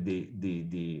consider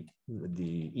the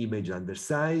image under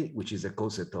psi, which is a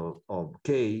coset of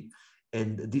K,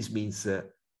 and this means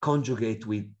conjugate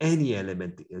with any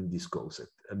element in this coset.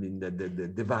 I mean,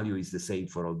 the value is the same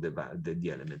for all the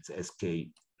elements as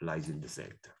K lies in the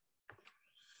center.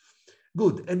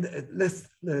 Good, and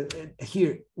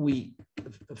here we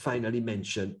finally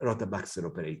mention Rota-Baxter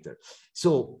operator.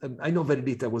 So I know very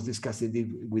little. I was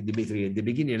discussing with Dimitri at the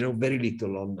beginning. I know very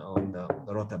little on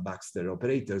Rota-Baxter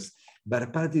operators, but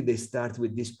apparently they start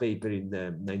with this paper in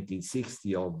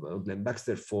 1960 of Glenn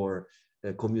Baxter for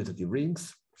commutative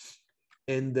rings.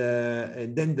 And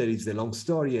then there is a long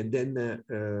story, and then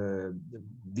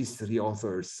these three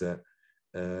authors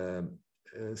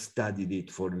studied it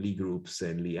for Lie groups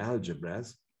and Lie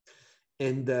algebras.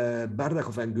 And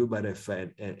Bardakov and Gubarev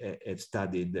have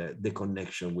studied the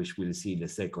connection, which we'll see in a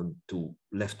second, to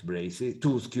left braces,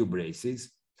 to skew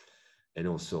braces. And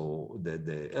also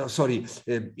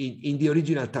in the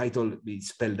original title, it's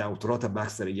spelled out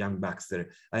Rota-Baxter and Young-Baxter.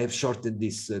 I have shortened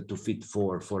this to fit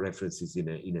for references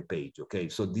in a page, okay?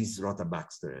 So this is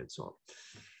Rota-Baxter and so on.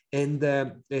 And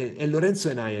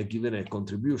Lorenzo and I have given a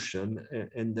contribution,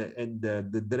 and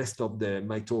the rest of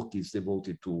my talk is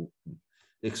devoted to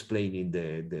explaining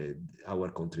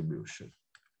our contribution.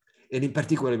 And in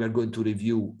particular, we are going to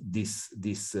review this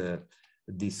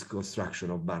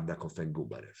construction of Bardakov and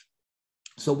Gubarev.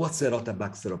 So what's a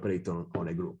Rota-Baxter operator on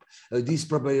a group? This is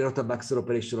probably a Rota-Baxter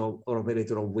operation or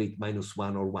operator of weight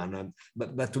 -1 or 1,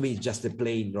 but to me, it's just a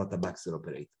plain Rota-Baxter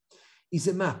operator. It's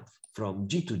a map from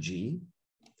G to G,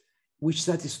 which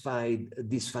satisfied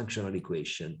this functional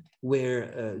equation,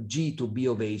 where G to B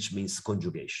of H means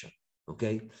conjugation,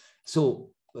 okay?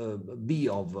 So B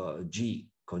of G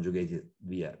conjugated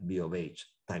via B of H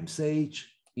times H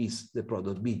is the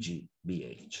product BG,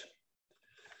 BH.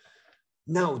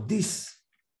 Now, this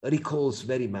recalls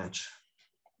very much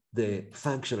the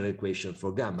functional equation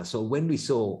for gamma. So when we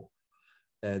saw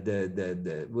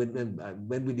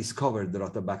when we discovered the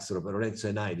Rota-Baxter operator, Lorenzo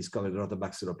and I discovered the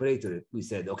Rota-Baxter operator, we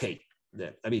said, okay,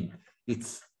 I mean,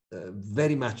 it's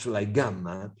very much like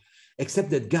gamma, except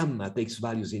that gamma takes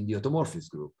values in the automorphism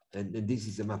group, and this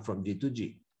is a map from G to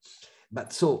G.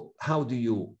 But so how do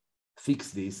you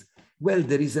fix this? Well,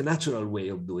 there is a natural way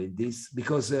of doing this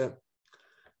because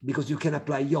you can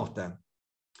apply iota,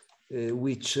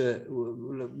 which,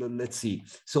 let's see.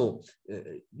 So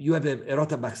you have a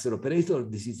Rota-Baxter operator.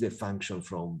 This is a function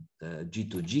from G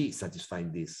to G,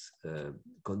 satisfying this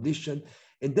condition.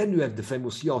 And then you have the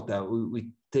famous iota, which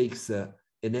takes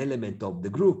an element of the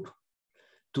group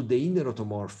to the inner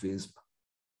automorphism,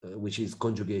 which is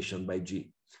conjugation by G.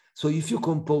 So if you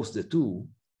compose the two,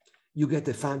 you get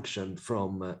a function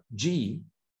from G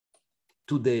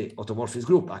to the automorphism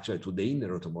group, actually to the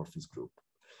inner automorphism group.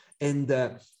 And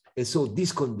so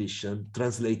this condition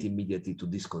translates immediately to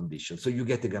this condition. So you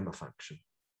get a gamma function.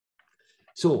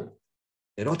 So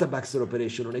a Rota-Baxter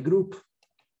operation on a group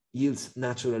yields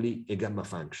naturally a gamma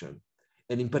function.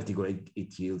 And in particular,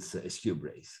 it yields a skew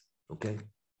brace, okay?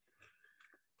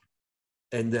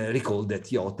 And recall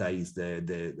that iota is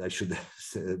I should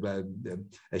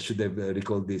have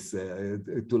recalled this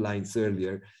 2 lines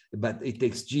earlier, but it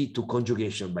takes G to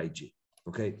conjugation by G,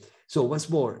 okay? So once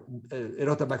more, a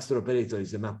Rota-Baxter operator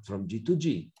is a map from G to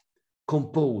G,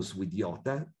 composed with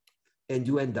iota, and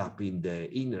you end up in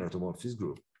the inner automorphism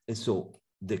group. And so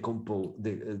the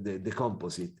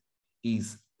composite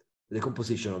is, the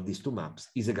composition of these two maps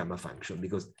is a gamma function,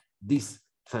 because this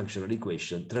functional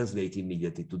equation translates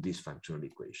immediately to this functional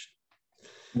equation.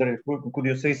 Could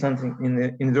you say something in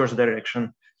the inverse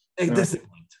direction? That's the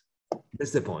point.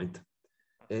 That's the point.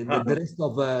 And the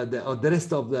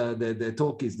rest of the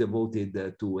talk is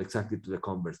devoted to exactly to the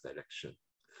converse direction.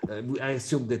 I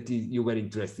assume that you were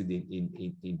interested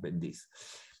in this.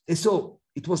 And so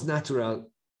it was natural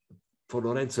for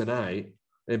Lorenzo and I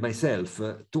and myself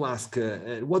to ask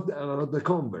what about the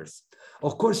converse?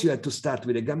 Of course, you have to start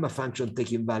with a gamma function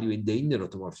taking value in the inner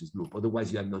automorphism group,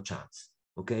 otherwise you have no chance,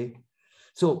 okay?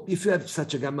 So if you have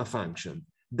such a gamma function,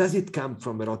 does it come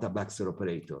from a Rota-Baxter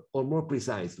operator? Or more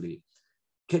precisely,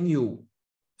 can you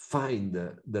find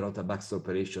the Rota-Baxter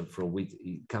operation from which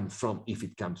it comes from, if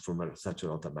it comes from such a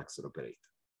Rota-Baxter operator?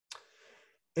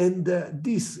 And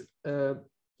this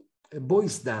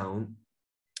boils down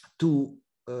to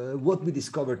what we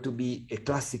discovered to be a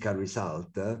classical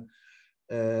result,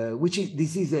 which is,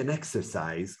 this is an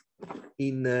exercise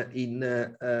in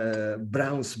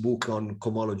Brown's book on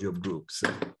cohomology of groups.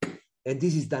 And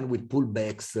this is done with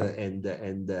pullbacks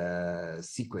and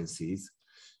sequences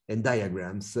and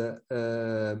diagrams.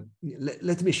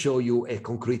 Let me show you a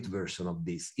concrete version of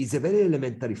this. It's a very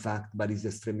elementary fact, but it's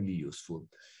extremely useful.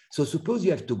 So suppose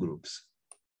you have two groups,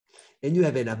 and you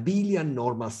have an abelian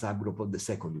normal subgroup of the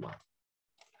second one.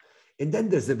 And then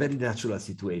there's a very natural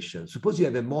situation. Suppose you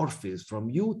have a morphism from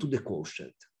U to the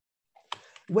quotient.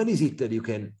 When is it that you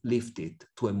can lift it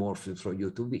to a morphism from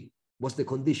U to V? What's the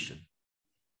condition?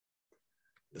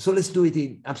 So let's do it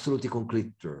in absolutely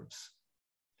concrete terms.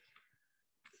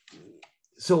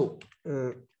 So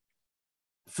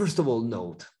first of all,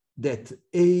 note that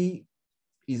A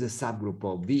is a subgroup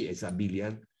of V, is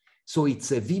abelian. So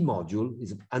it's a V module,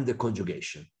 is under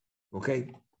conjugation,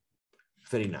 okay?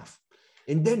 Fair enough.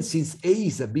 And then since A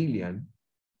is abelian,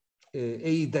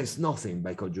 A does nothing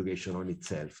by conjugation on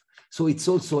itself. So it's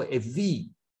also a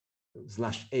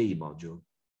V/A module,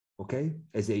 okay?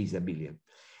 As A is abelian.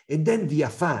 And then via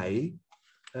phi,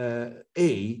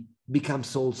 A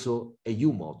becomes also a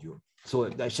U module. So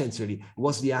essentially,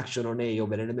 what's the action on A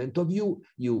of an element of U?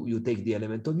 You take the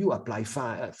element of U, apply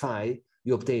phi,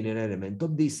 you obtain an element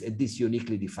of this, and this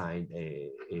uniquely defined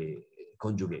a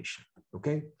conjugation,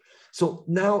 okay? So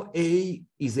now A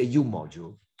is a U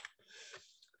module.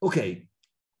 Okay,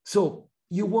 so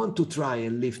you want to try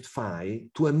and lift phi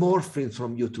to a morphism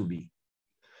from U to V.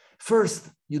 First,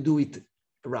 you do it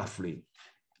roughly.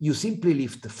 You simply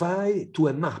lift phi to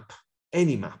a map,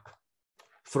 any map,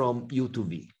 from U to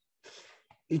V.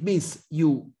 It means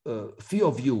phi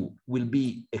of U will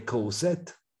be a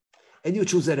coset, and you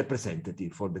choose a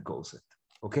representative for the coset,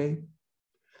 okay?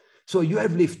 So you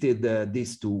have lifted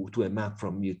this to a map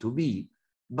from U to V,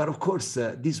 but of course,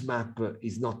 this map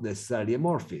is not necessarily a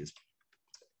morphism.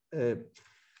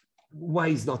 Why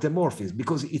is not a morphism?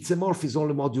 Because it's a morphism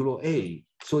only modulo A,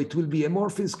 so it will be a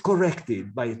morphism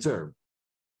corrected by a term,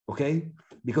 okay?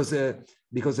 Because there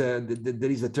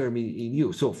is a term in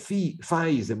U, so phi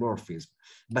is a morphism,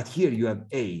 but here you have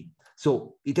A,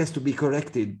 so it has to be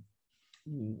corrected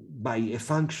by a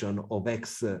function of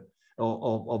x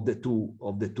of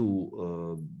the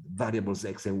two variables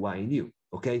x and y in U,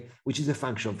 okay, which is a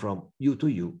function from U to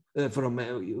U, from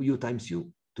U times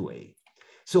U to A.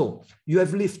 So you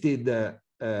have lifted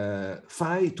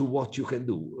phi to what you can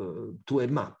do to a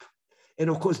map, and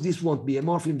of course this won't be a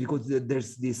morphism because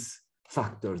there's this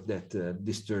factor that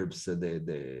disturbs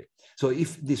the. So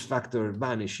if this factor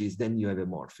vanishes, then you have a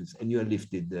morphism, and you have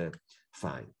lifted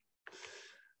phi.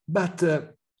 But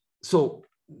so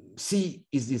C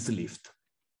is this lift,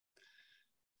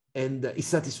 and it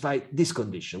satisfies this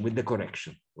condition with the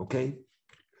correction, okay?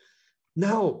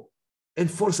 Now,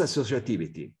 and force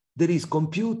associativity, there is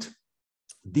compute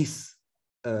this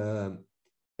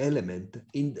element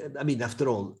in, I mean, after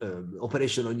all,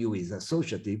 operation on U is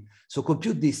associative, so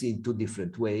compute this in two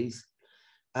different ways.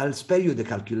 I'll spare you the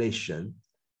calculation,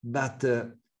 but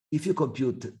if you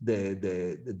compute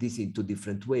this in two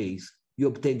different ways, you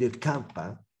obtain that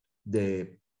kappa, the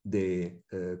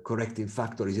correcting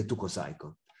factor, is a 2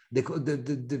 cocycle.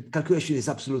 The calculation is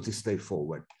absolutely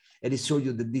straightforward, and it shows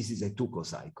you that this is a 2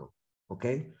 cocycle,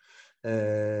 okay?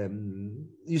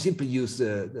 You simply use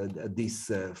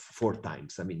this 4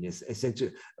 times. I mean, it's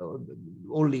essentially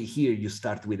only here you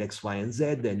start with X, Y, and Z,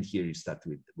 and here you start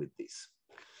with this.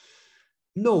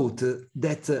 Note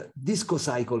that this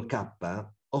cocycle kappa,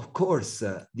 of course,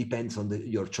 depends on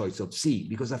your choice of C,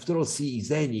 because after all, C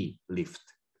is any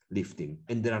lifting,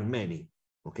 and there are many,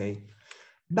 okay?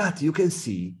 But you can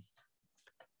see,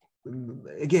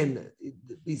 again,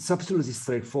 it's absolutely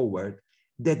straightforward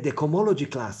that the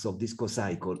cohomology class of this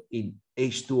cocycle in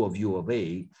H2 of U of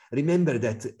A, remember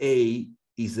that A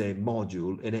is a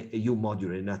module, and a U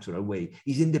module in a natural way,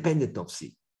 is independent of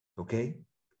C, okay?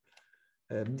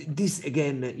 This,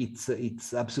 again,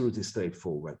 it's absolutely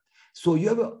straightforward. So you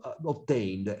have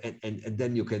obtained, and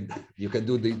then you can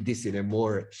do this in a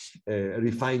more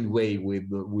refined way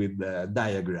with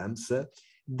diagrams,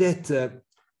 that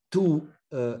to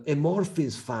a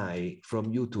morphism phi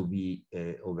from U to V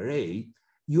over A,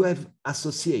 you have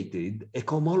associated a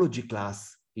cohomology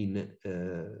class in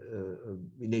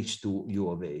H2 U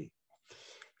of A.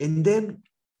 And then,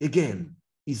 again,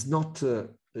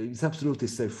 it's absolutely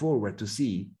straightforward to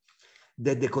see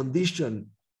that the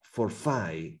condition for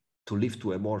phi to lift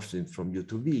to a morphism from U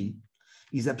to V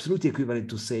is absolutely equivalent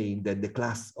to saying that the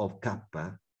class of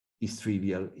kappa is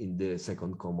trivial in the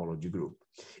second cohomology group.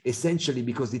 Essentially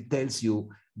because it tells you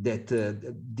that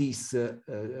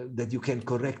that you can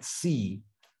correct C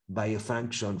by a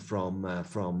function from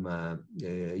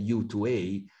U to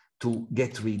A to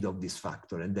get rid of this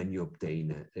factor, and then you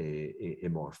obtain a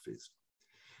morphism.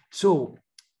 So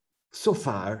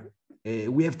far,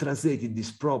 we have translated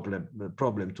this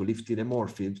problem to lifting a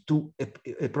morphism to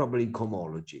a problem in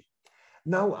cohomology.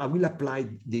 Now I will apply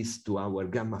this to our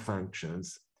gamma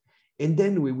functions, and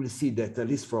then we will see that, at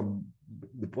least from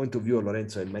the point of view of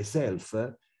Lorenzo and myself,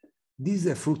 this is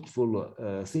a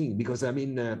fruitful thing, because I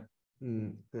mean,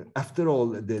 after all,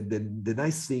 the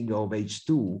nice thing of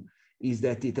H2 is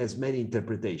that it has many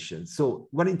interpretations. So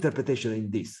one interpretation in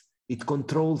this, it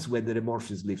controls whether a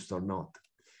morphism lifts or not.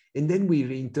 And then we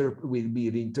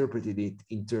reinterpreted it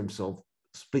in terms of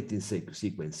splitting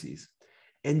sequences.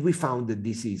 And we found that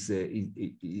this is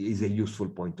a useful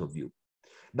point of view.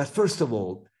 But first of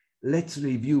all, let's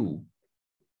review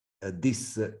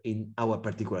this in our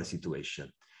particular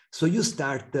situation. So you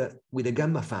start with a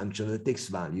gamma function that takes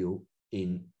value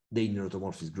in the inner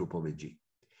automorphism group over G.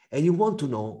 And you want to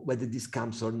know whether this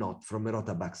comes or not from a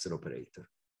Rota-Baxter operator.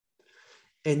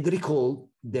 And recall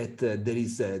that there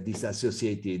is this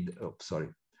associated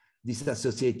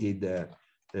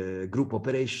group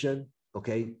operation,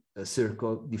 okay, a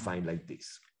circle defined like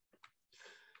this.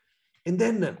 And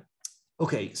then,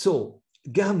 okay, so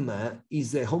gamma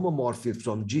is a homomorphism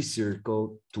from G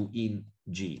circle to in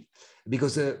G,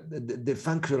 because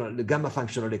the gamma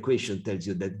functional equation tells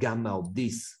you that gamma of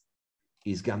this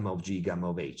is gamma of G,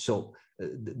 gamma of H. So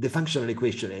the functional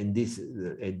equation and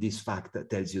this fact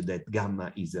tells you that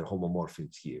gamma is a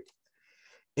homomorphism here.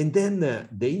 And then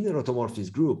the inner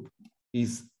automorphism group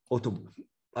is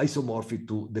isomorphic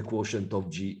to the quotient of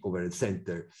G over the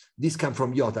center. This comes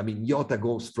from iota. I mean, iota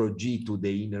goes from G to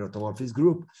the inner automorphism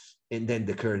group, and then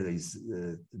the curl is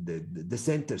the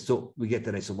center. So we get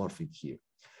an isomorphism here.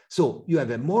 So you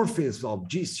have a morphism of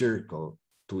G circle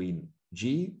to in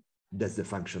G. That's the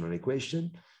functional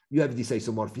equation. You have this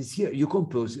isomorphism here. You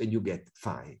compose and you get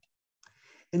phi.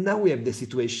 And now we have the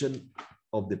situation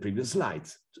of the previous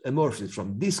slides. A morphism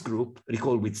from this group,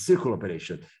 recall with circle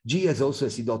operation. G has also a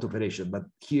C dot operation, but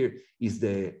here is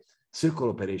the circle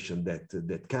operation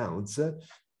that counts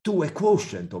to a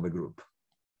quotient of a group,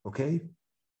 okay?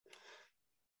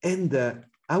 And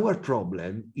our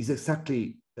problem is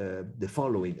exactly the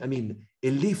following. I mean,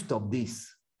 a lift of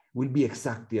this will be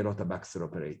exactly a Rota-Baxter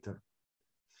operator.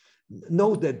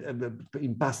 Note that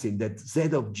in passing that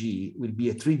Z of G will be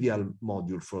a trivial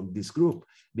module from this group,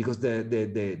 because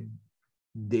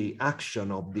the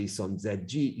action of this on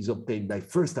ZG is obtained by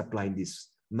first applying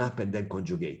this map and then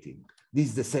conjugating. This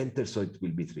is the center, so it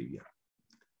will be trivial.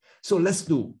 So let's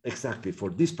do exactly for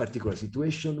this particular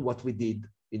situation what we did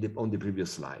on the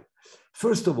previous slide.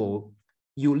 First of all,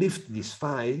 you lift this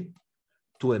phi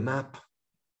to a map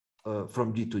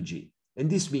from G to G. And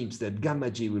this means that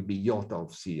gamma G will be iota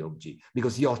of C of G,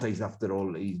 because iota is, after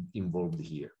all, involved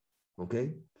here,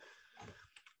 okay?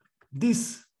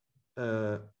 This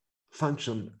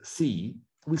function C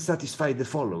will satisfy the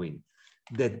following,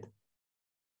 that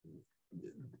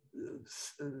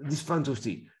this function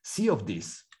C of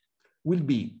this will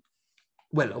be,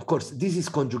 well, of course, this is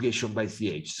conjugation by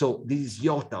CH. So this is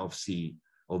iota of C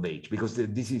of H, because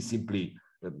this is simply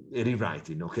a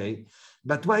rewriting, okay?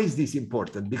 But why is this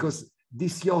important? Because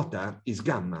this iota is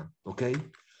gamma, okay?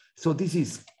 So this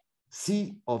is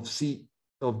C of G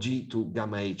to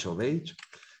gamma H of H.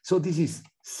 So this is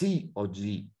C of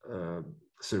G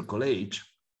circle H.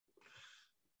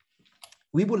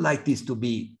 We would like this to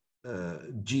be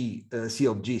C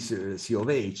of G, C of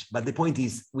H, but the point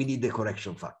is we need the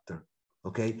correction factor,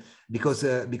 okay? Because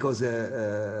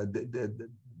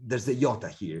there's a iota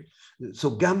here. So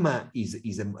gamma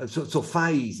so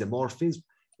phi is a morphism,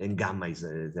 and gamma is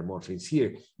a morphism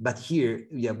here, but here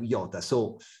we have iota.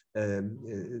 So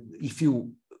if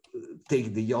you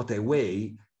take the iota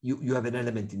away, you have an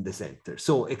element in the center.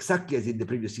 So exactly as in the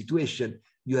previous situation,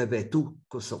 you have a two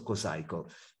cocycle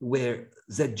where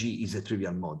ZG is a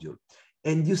trivial module.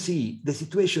 And you see, the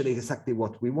situation is exactly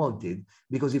what we wanted,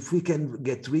 because if we can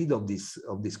get rid of this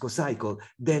cocycle,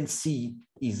 then C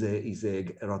is a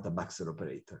Rota-Baxter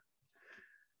operator.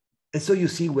 And so you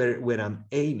see where I'm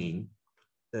aiming.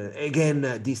 Again,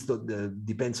 this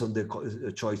depends on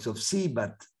the choice of C,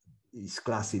 but is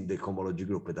class in the cohomology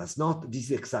group. It does not. This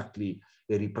is exactly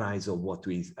a reprise of what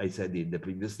I said in the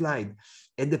previous slide.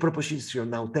 And the proposition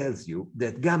now tells you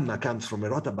that gamma comes from a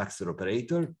Rota-Baxter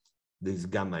operator. This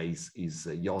gamma is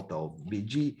iota of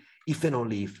BG, if and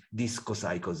only if this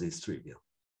cocycle is trivial,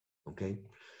 okay?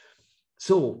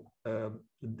 So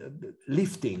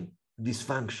lifting this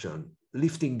function,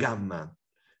 lifting gamma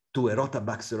to a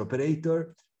Rota-Baxter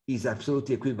operator is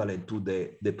absolutely equivalent to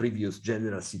the previous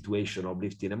general situation of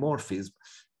lifting a morphism,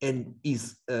 and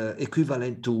is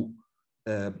equivalent to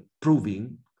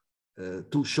proving,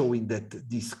 to showing that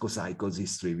this cocycle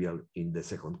is trivial in the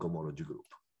second cohomology group.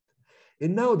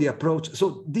 And now the approach,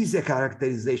 so this is a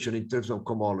characterization in terms of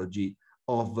cohomology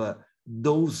of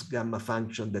those gamma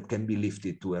functions that can be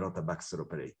lifted to a Rota-Baxter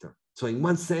operator. So in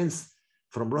one sense,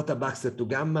 from Rota-Baxter to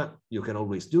gamma, you can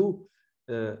always do.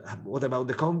 What about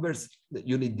the converse?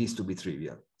 You need this to be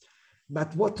trivial.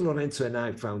 But what Lorenzo and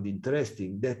I found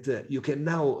interesting, that you can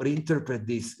now reinterpret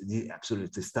the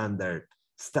absolutely standard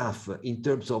stuff in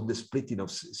terms of the splitting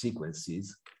of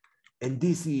sequences. And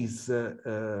this is,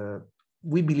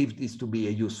 we believe this to be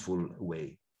a useful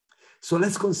way. So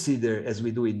let's consider, as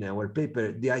we do in our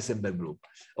paper, the Heisenberg group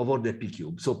of order P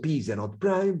cube. So P is an odd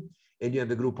prime, and you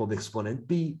have a group of exponent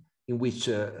P, in which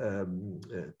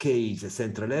K is a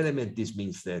central element. This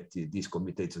means that this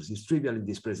commutator is trivial in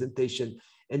this presentation,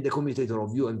 and the commutator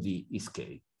of U and V is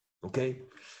K, okay?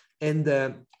 And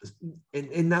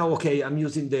now, okay, I'm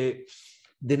using the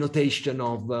notation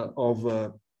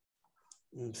of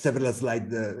several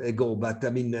slides ago, but I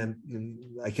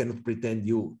mean, I cannot pretend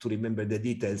you to remember the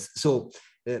details. So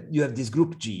you have this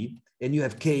group G, and you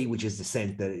have K, which is the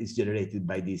center, is generated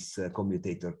by this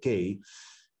commutator K.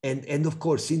 And of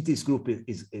course, since this group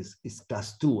is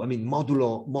class 2, I mean,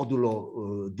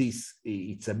 modulo this,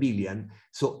 it's abelian.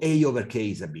 So A over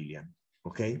K is abelian,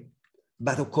 okay?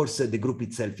 But of course, the group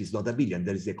itself is not abelian.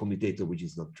 There is a commutator which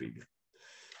is not trivial.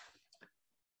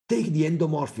 Take the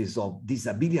endomorphism of this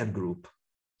abelian group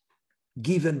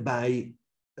given by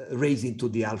raising to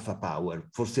the alpha power.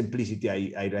 For simplicity,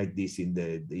 I write this in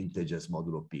the integers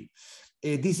modulo P.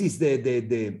 This is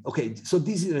okay, so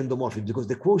this is an endomorphism because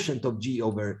the quotient of G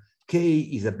over K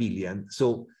is abelian.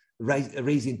 So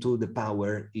raising to the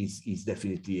power is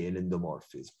definitely an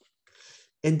endomorphism.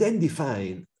 And then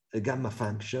define a gamma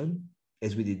function,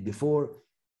 as we did before,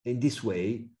 in this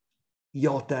way,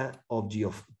 iota of G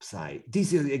of psi.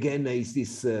 This is, again, is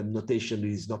this notation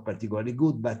is not particularly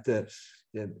good, but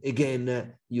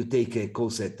again, you take a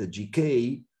coset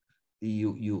GK,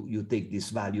 you take this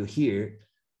value here,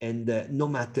 and no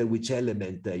matter which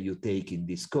element you take in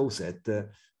this coset,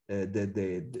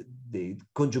 the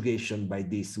conjugation by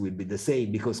this will be the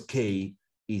same because K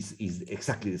is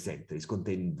exactly the center, is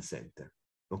contained in the center,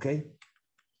 okay?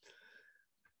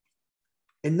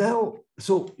 And now,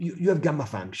 so you have gamma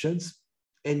functions,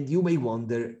 and you may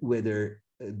wonder whether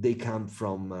they come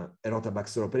from a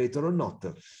Rota-Baxter operator or not.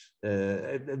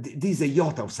 This is a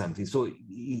iota of something, so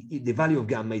the value of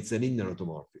gamma is an inner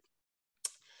automorphism.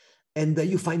 And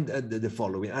you find the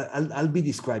following. I'll be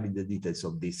describing the details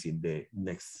of this in the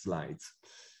next slides.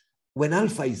 When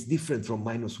alpha is different from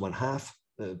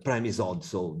 -1/2, prime is odd,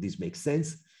 so this makes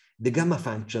sense. The gamma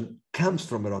function comes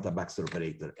from a Rota-Baxter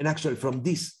operator, and actually from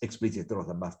this explicit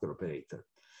Rota-Baxter operator.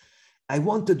 I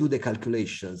want to do the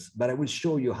calculations, but I will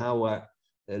show you how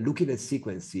looking at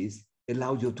sequences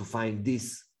allows you to find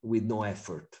this with no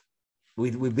effort,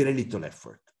 with very little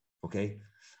effort, okay?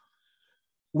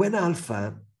 When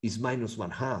alpha is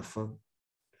 -1/2,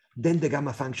 then the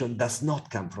gamma function does not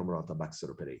come from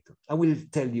Rota-Baxter operator. I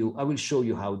will show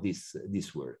you how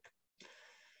this works.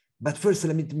 But first,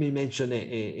 let me mention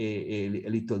a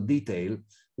little detail.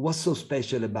 What's so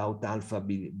special about alpha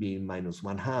being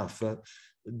 -1/2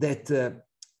 that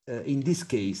in this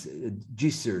case, G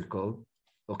circle,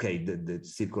 okay, the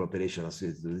circle operation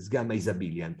associated with this gamma is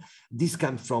abelian. This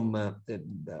comes from,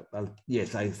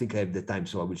 yes, I think I have the time,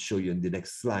 so I will show you in the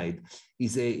next slide,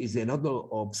 is another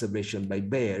observation by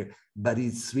Baer, but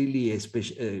it's really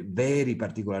a very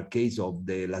particular case of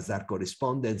the Lazar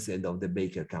correspondence and of the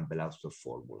Baker-Campbell-Hausdorff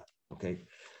formula, okay?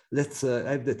 Let's,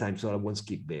 I have the time, so I won't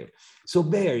skip Baer. So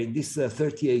Baer, in this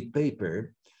 38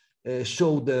 paper,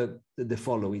 showed the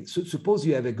following. So suppose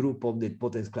you have a group of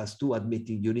nilpotence class 2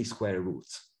 admitting unique square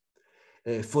roots.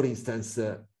 For instance,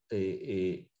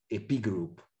 a P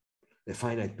group, a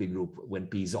finite P group when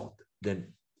P is odd,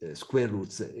 then square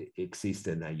roots exist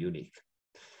and are unique.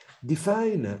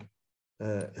 Define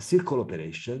a circle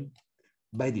operation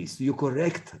by this. You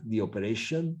correct the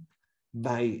operation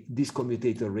by this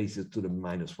commutator raised to the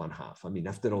 -1/2. I mean,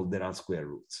 after all, there are square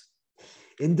roots.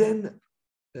 And then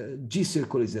G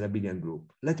circle is an abelian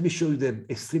group. Let me show you the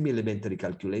extremely elementary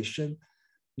calculation.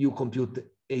 You compute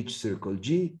H circle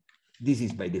G. This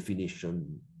is by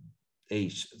definition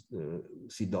H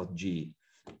C dot G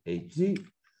HG.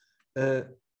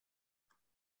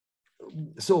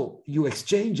 So you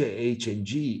exchange H and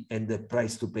G, and the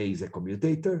price to pay is a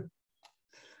commutator.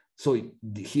 So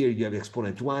here you have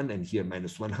exponent 1 and here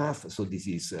 -1/2. So this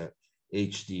is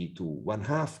HD to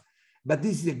 1/2. But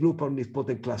this is a group of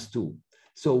nilpotent class 2.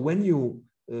 So when you,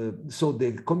 so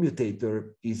the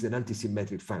commutator is an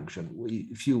antisymmetric function.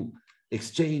 If you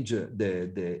exchange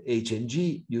the H and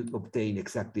G, you obtain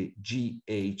exactly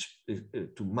GH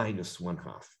to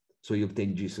 -1/2. So you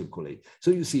obtain G circle A.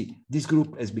 So you see, this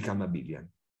group has become abelian.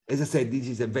 As I said, this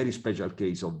is a very special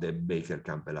case of the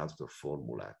Baker-Campbell-Hausdorff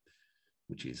formula,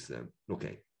 which is,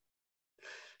 okay.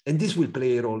 And this will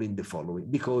play a role in the following,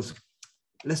 because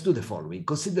let's do the following.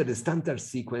 Consider the standard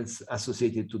sequence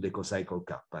associated to the cocycle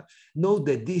kappa. Note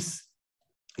that this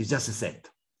is just a set.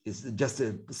 It's just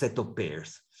a set of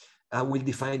pairs. I will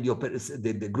define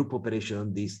the group operation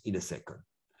on this in a second.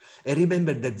 And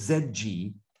remember that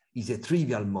ZG is a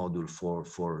trivial module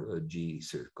for G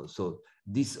circle. So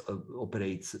this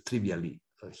operates trivially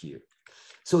here.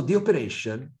 So the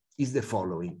operation is the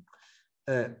following.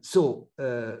 So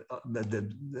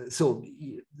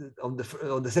on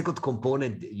the second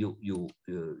component, you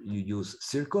use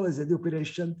circle as the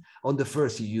operation. On the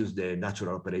first, you use the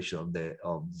natural operation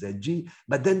of ZG,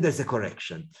 but then there's a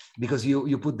correction because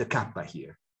you put the kappa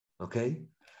here, okay?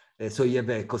 So you have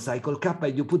a cocycle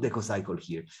kappa, you put the cocycle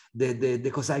here.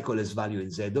 The cocycle has value in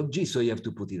Z of G, so you have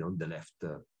to put it on the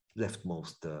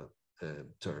leftmost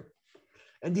term.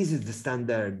 And this is the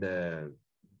standard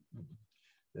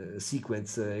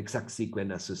sequence, exact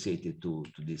sequence associated to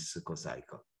this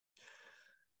cocycle.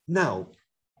 Now,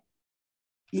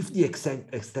 if the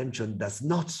extension does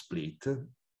not split,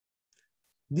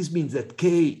 this means that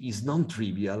K is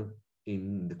non-trivial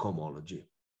in the cohomology.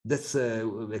 That's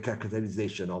a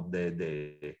characterization of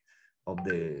this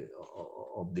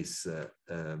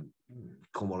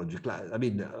cohomology class. I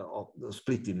mean,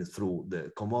 splitting through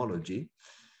the cohomology.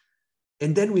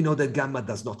 And then we know that gamma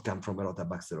does not come from a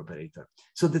Rota-Baxter operator.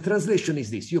 So the translation is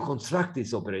this: you construct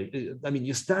this operator. I mean,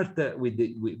 you start with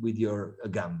your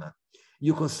gamma.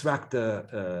 You construct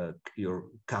your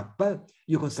kappa,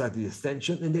 you construct the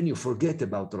extension, and then you forget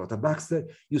about Rota-Baxter.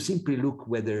 You simply look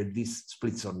whether this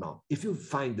splits or not. If you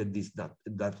find that this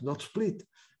does not split,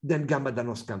 then gamma does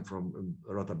not come from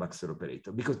Rota-Baxter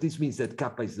operator, because this means that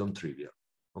kappa is non-trivial,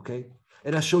 okay?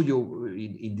 And I'll show you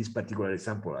in this particular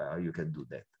example how you can do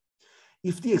that.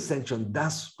 If the extension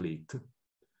does split,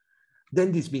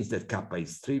 then this means that kappa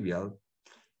is trivial.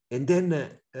 And then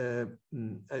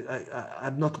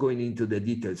I'm not going into the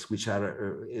details, which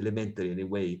are elementary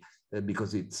anyway,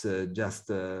 because it's just,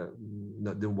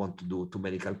 don't want to do too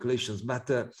many calculations, but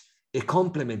a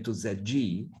complement to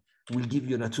ZG will give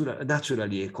you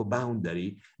naturally a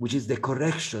co-boundary, which is the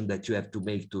correction that you have to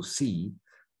make to C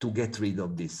to get rid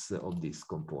of this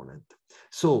component.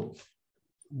 So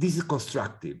this is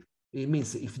constructive. It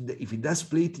means if it does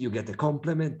split, you get a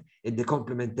complement, and the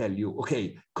complement tell you,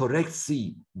 okay, correct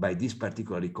C by this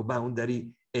particular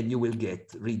co-boundary, and you will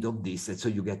get rid of this, and so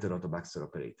you get a Rota-Baxter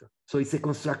operator. So it's a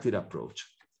constructive approach.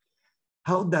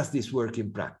 How does this work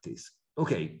in practice?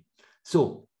 Okay,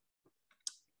 so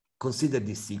consider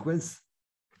this sequence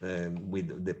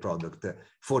with the product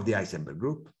for the Heisenberg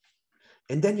group,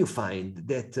 and then you find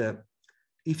that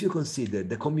if you consider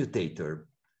the commutator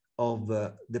of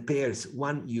the pairs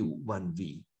 1U,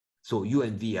 1V. So U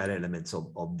and V are elements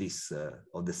of this,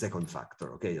 of the second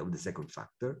factor, okay, of the second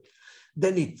factor.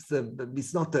 Then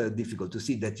it's not difficult to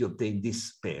see that you obtain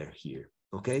this pair here,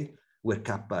 okay, where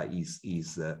kappa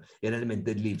is an element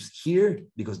that lives here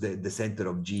because the center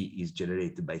of G is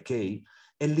generated by K,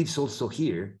 and lives also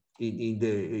here in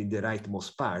the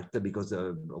rightmost part because,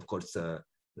 of course,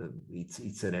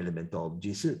 it's an element of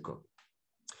G circle.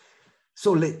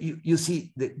 So you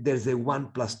see that there's a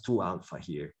 1 + 2 alpha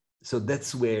here. So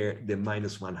that's where the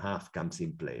 -1/2 comes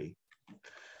in play.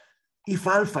 If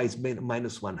alpha is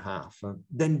 -1/2,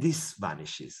 then this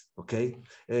vanishes, okay?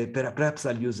 Perhaps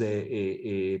I'll use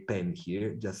a pen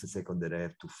here. Just a second that I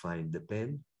have to find the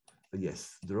pen.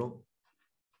 Yes, draw.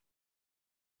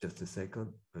 Just a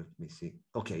second, let me see.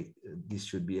 Okay, this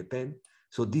should be a pen.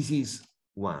 So this is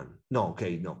 1. No,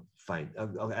 okay, no, fine.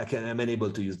 I'm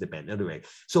unable to use the pen. Anyway,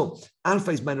 so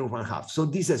alpha is -1/2. So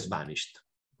this has vanished,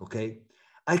 okay?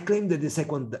 I claim that the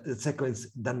sequence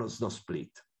does not split.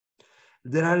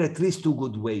 There are at least 2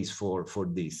 good ways for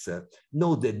this.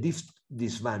 Note that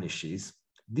this vanishes,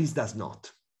 this does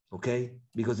not, okay?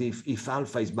 Because if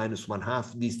alpha is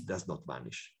 -1/2, this does not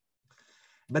vanish.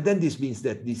 But then this means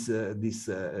that this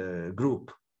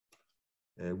group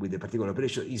with a particular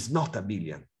operation is not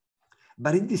abelian.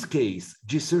 But in this case,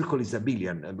 G circle is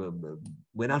abelian.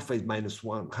 When alpha is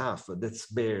 -1/2,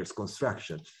 that's Bayer's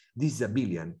construction. This is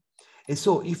abelian. And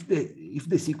so if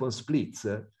the sequence splits,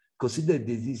 consider that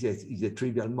this is a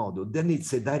trivial model, then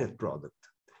it's a direct product.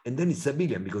 And then it's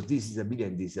abelian because this is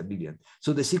abelian, this is abelian.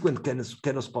 So the sequence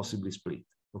cannot possibly split,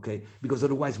 okay? Because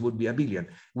otherwise it would be abelian.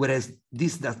 Whereas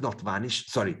this does not vanish,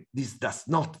 sorry, this does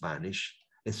not vanish,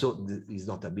 and so it's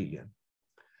not abelian.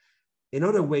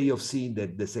 Another way of seeing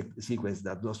that the sequence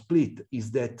does not split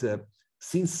is that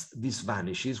since this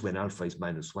vanishes when alpha is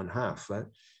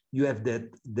 -1/2, you have that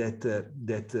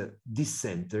this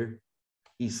center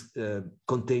is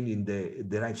contained in the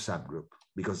derived subgroup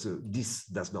because this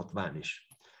does not vanish.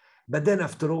 But then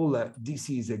after all, this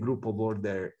is a group of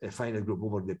order, a finite group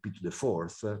of order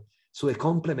p⁴. So a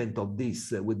complement of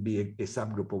this would be a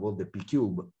subgroup of order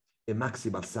p³, a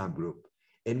maximal subgroup.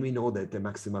 And we know that the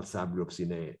maximal subgroups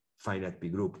in a finite P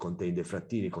group contain the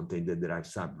frattini, contain the derived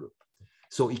subgroup.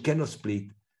 So it cannot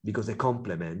split because a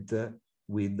complement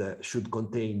should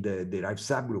contain the derived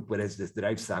subgroup, whereas the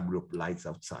derived subgroup lies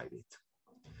outside it.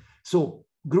 So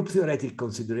group theoretic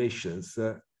considerations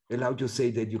allow you to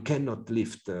say that you cannot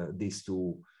lift this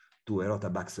to a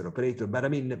Rota-Baxter operator, but I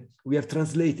mean, we have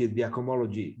translated via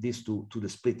cohomology this to the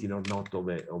splitting or not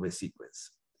of a sequence.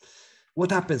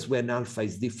 What happens when alpha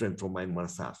is different from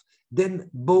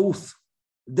 -1/2?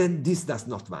 Then this does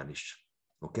not vanish.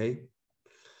 okay?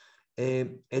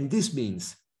 And this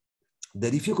means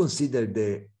that if you consider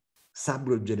the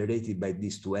subgroup generated by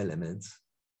these two elements,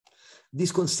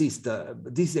 this consists,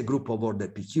 this is a group of order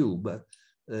P cube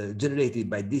generated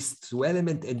by these two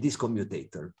elements and this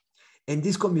commutator. And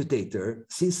this commutator,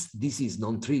 since this is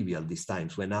non-trivial these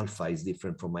times when alpha is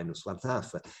different from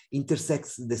 -1/2,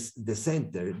 intersects the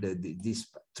center, this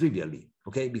trivially,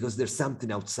 okay? Because there's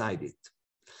something outside it.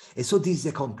 And so this is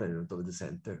a complement of the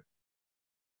center,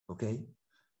 okay?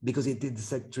 Because it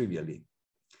intersects trivially.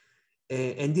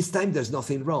 And this time there's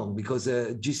nothing wrong because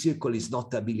G circle is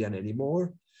not abelian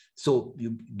anymore. So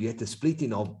you get a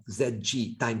splitting of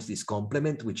ZG times this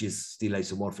complement, which is still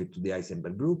isomorphic to the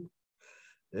Heisenberg group.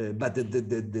 But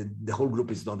the whole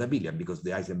group is not abelian because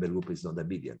the Heisenberg group is not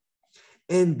abelian.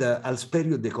 And I'll spare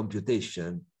you the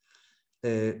computation.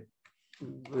 The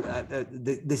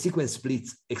sequence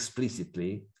splits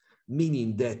explicitly,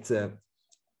 meaning that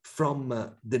from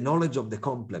the knowledge of the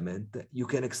complement, you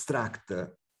can extract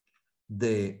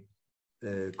the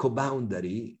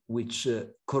co-boundary which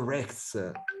corrects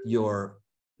your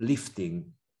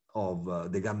lifting of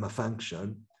the gamma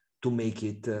function to make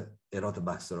it a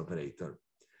Rota-Baxter operator.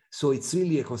 So it's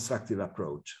really a constructive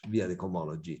approach via the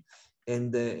cohomology.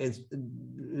 And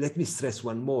let me stress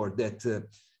one more that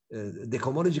the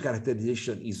cohomology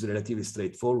characterization is relatively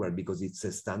straightforward because it's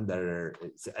a standard,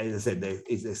 as I said,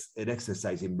 it's an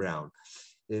exercise in Brown.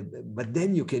 But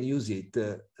then you can use it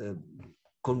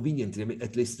conveniently, I mean,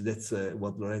 at least that's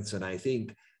what Lorenzo and I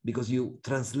think, because you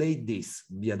translate this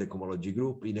via the cohomology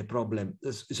group in a problem.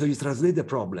 So you translate the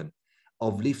problem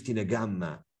of lifting a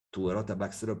gamma to a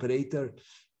Rota-Baxter operator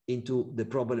into the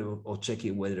problem of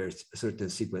checking whether a certain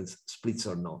sequence splits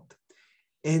or not.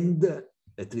 And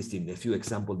at least in a few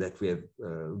examples that we have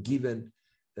given,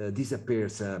 this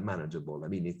appears manageable. I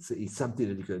mean, it's something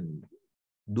that you can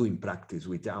do in practice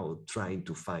without trying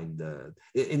to find,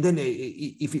 and then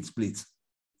if it splits,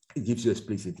 it gives you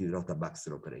explicitly the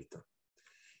Rota-Baxter operator.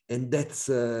 And that's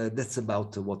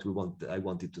about what I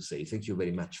wanted to say. Thank you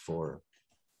very much for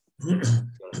your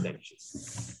attention.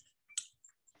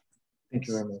 Thank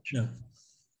you very much.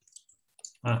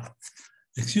 Yeah.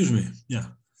 Excuse me. Yeah.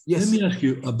 Yes. Let me ask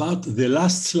you about the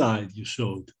last slide you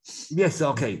showed. Yes.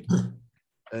 Okay.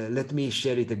 Let me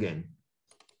share it again.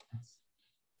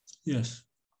 Yes.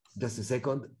 Just a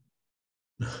second.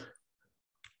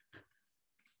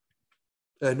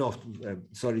 No,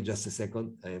 sorry, just a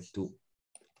second. I have to.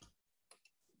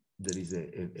 There is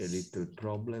a little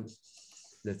problem.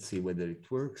 Let's see whether it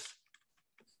works.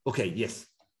 Okay. Yes.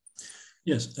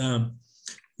 Yes.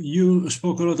 You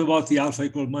spoke a lot about the alpha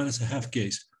equal -1/2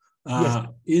 case. Yes.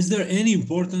 Is there any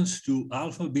importance to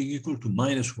alpha being equal to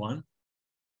 -1?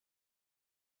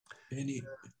 Any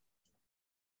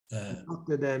not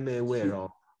that I'm aware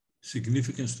of.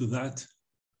 Significance to that?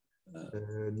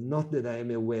 Not that I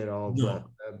am aware of. No.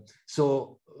 So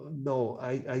no,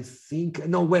 I think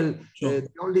no. Well, So,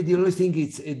 the only thing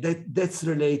is that's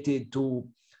related to.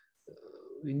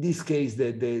 In this case,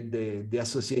 the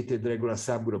associated regular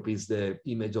subgroup is the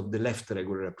image of the left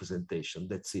regular representation.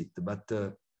 That's it. But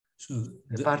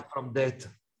apart from that,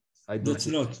 I don't. That's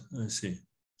not. I see.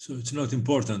 So it's not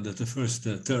important that the first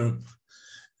term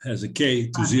has a k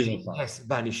to 0. Yes,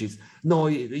 vanishes. No,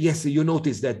 yes, you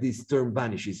notice that this term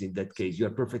vanishes in that case. You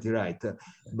are perfectly right.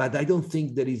 But I don't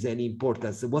think there is any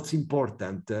importance. What's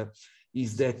important is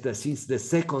that since the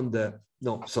second,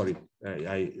 no, sorry,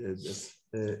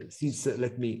 since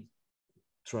let me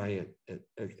try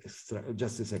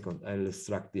just a second. I'll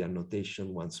extract the annotation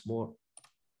once more.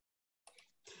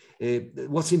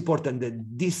 What's important that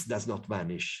this does not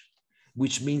vanish,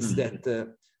 which means that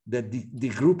the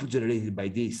group generated by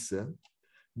this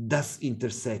does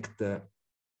intersect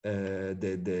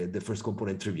the first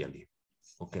component trivially.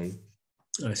 Okay.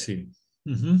 I see.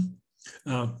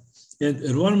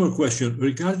 And one more question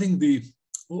regarding the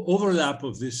overlap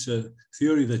of this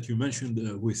theory that you mentioned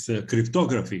with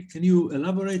cryptography. Can you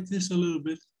elaborate this a little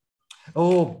bit?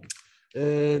 Oh,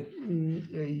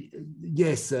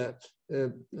 yes.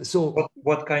 So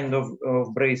what kind of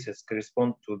braces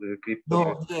correspond to the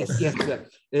cryptography? No, yes.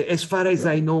 As far as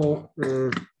I know,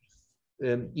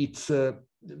 it's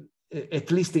at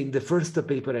least in the first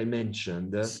paper I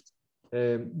mentioned.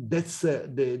 That's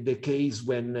the case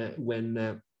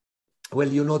when well,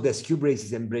 you know, the skew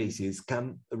braces and braces come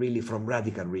really from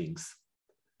radical rings.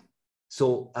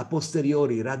 So a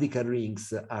posteriori, radical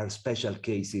rings are special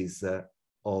cases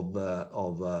of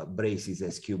braces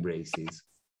and skew braces.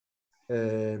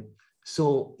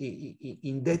 So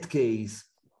in that case,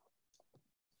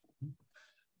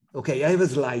 Okay, I have a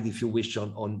slide if you wish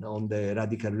on the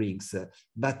radical rings,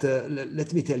 but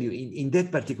let me tell you, in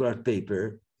that particular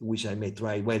paper, which I may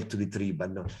try well to retrieve,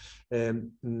 but no.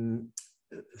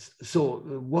 So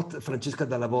what Francesca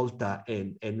Dalla Volta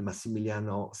and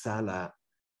Massimiliano Sala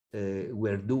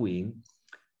were doing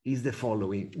is the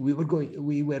following.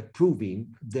 We were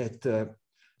proving that,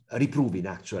 reproving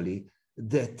actually,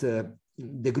 that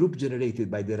the group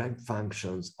generated by the rank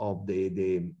functions of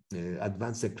the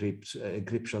advanced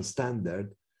encryption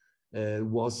standard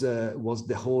was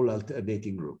the whole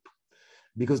alternating group,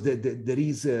 because there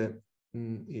is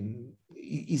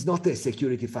is not a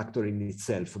security factor in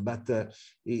itself, but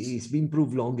it's been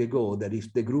proved long ago that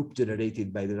if the group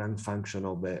generated by the rank function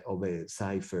of a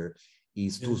cipher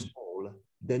is too small,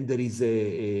 then there is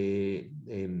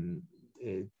an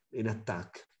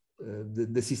attack.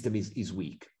 The system is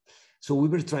weak. So we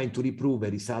were trying to reprove a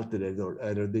result that had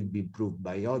already been proved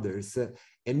by others,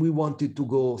 and we wanted to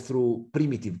go through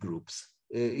primitive groups.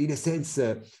 In a sense,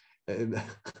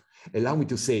 allow me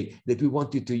to say that we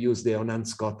wanted to use the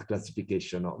Onan-Scott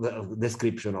classification of the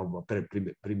description of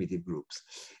primitive groups.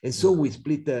 And so we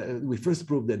split, we first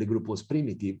proved that the group was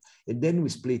primitive, and then we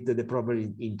split the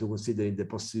problem into considering the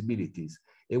possibilities.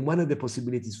 And one of the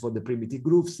possibilities for the primitive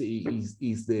groups is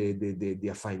the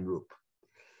affine group.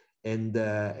 And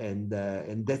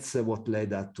that's what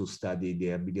led us to study the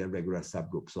abelian regular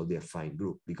subgroups of the affine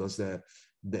group, because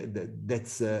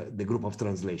that's the group of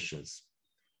translations.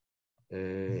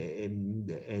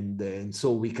 And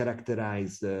so we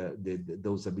characterize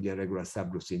those abelian regular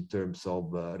subgroups in terms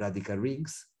of radical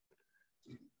rings,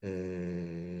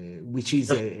 which is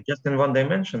just in one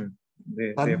dimension.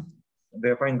 The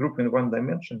affine group in one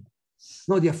dimension.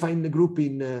 No, the affine group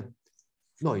in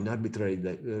no, in arbitrary.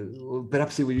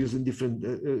 Perhaps we use in different.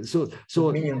 So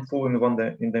meaningful in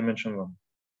dimension one.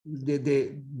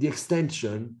 The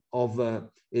extension of an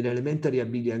elementary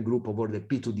abelian group over the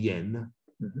P to the n,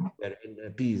 where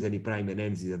P is any prime and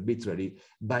n is arbitrary,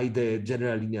 by the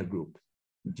general linear group,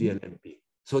 GLNP.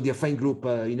 So the affine group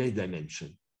in any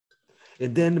dimension.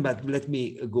 And then, but let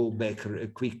me go back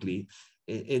quickly.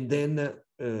 And then,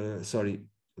 sorry,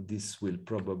 this will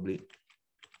probably.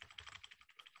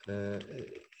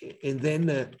 And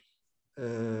then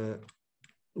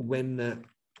when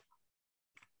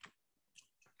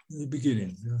the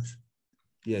beginning,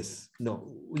 yes, no,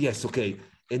 yes, okay,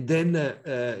 and then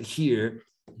here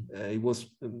it was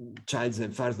Childs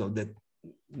and Farsdorf that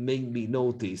made me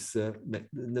notice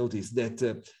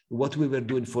that what we were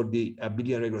doing for the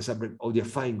abelian regular subgroup of the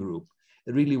affine group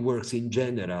really works in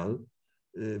general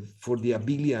for the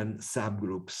abelian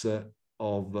subgroups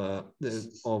of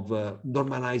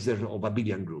normalizer of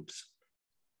abelian groups.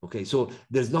 Okay, so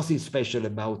there's nothing special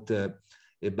about the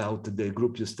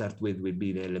group you start with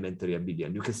being elementary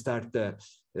abelian. You can start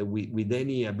with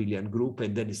any abelian group,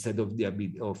 and then instead of the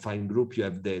affine group, you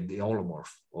have the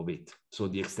holomorph of it. So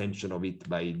the extension of it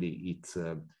by its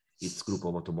group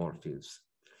of automorphisms.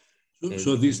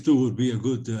 So these two would be a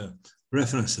good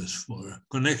references for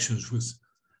connections with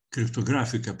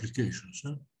cryptographic applications.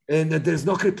 Huh? And there's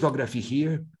no cryptography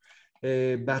here,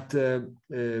 but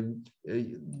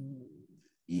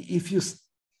if you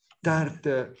start,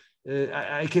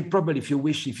 I can probably, if you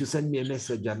wish, if you send me a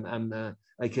message,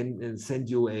 I can send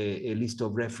you a list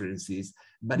of references.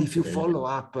 But if you follow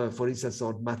up, for instance,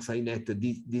 on Matsainet,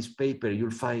 this paper,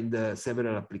 you'll find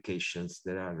several applications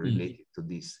that are related to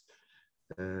this.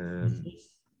 There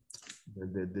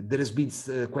has been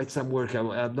quite some work.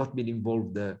 I have not been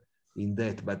involved in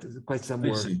that, but quite some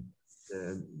work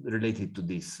related to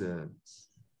this.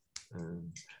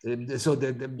 So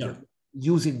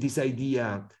using this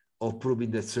idea of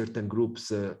proving that certain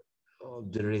groups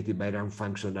generated by rank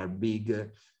function are big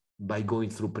by going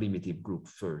through primitive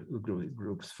groups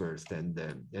first and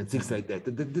things like that.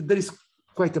 There is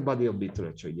quite a body of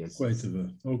literature, yes. Quite a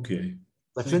bit, okay.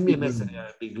 But send me a message,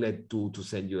 I'll be glad to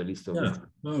send you a list of it.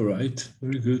 All right,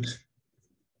 very good.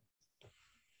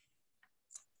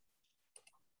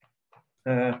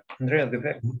 Andrea, the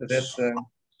fact that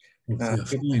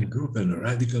affine group and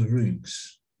radical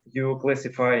rings. You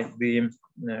classify the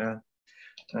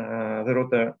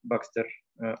Rota-Baxter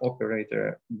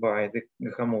operator by the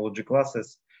homology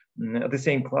classes, the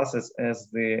same classes as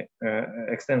the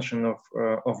extension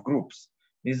of groups.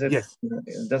 Is it? Yes.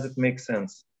 Does it make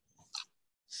sense?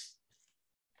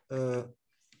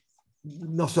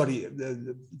 No, sorry.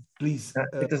 Please.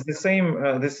 It is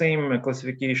the same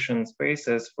classification space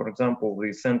as, for example,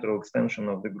 the central extension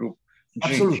of the group G.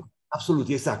 Absolutely,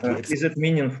 absolutely, exactly. Is it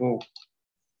meaningful?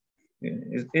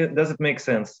 Does it make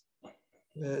sense?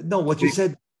 No, what you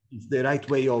said is the right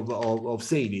way of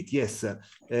saying it. Yes.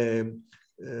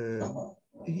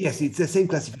 Yes, it's the same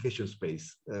classification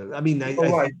space. I mean,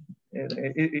 why?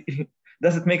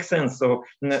 Does it make sense? So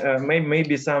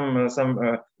maybe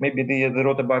maybe the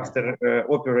Rota-Baxter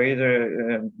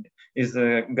operator is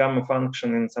a gamma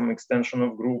function in some extension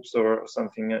of groups or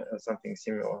something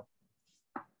similar.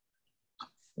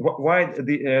 Why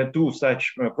the two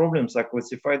such problems are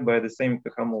classified by the same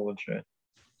homology?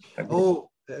 Oh,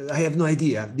 I have no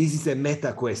idea. This is a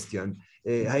meta question.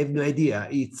 I have no idea.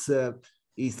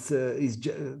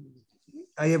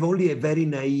 I have only a very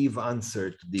naive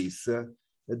answer to this.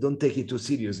 Don't take it too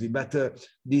seriously, but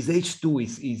this H2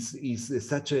 is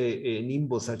such a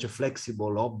nimbus, such a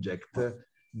flexible object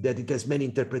that it has many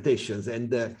interpretations.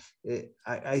 And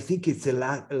I think it's a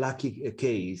lucky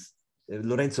case.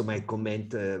 Lorenzo might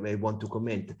comment, may want to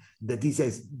comment, that this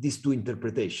has these two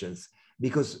interpretations,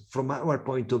 because from our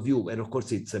point of view, and of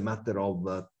course it's a matter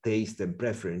of taste and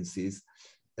preferences,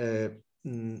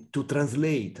 to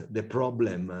translate the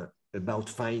problem about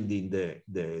finding the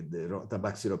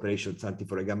Rota-Baxter operation something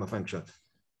for a gamma function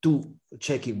to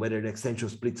checking whether an extension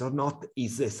splits or not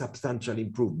is a substantial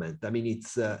improvement. I mean,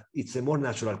 it's a more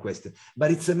natural question,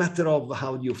 but it's a matter of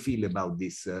how you feel about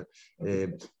this.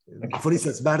 For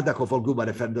instance, Bardakov or Gubar,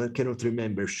 if I cannot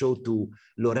remember, showed to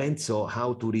Lorenzo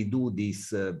how to redo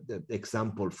this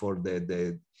example for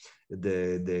the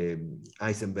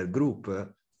Heisenberg group.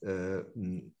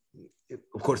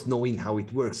 Of course, knowing how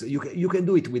it works, you can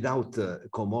do it without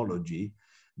cohomology,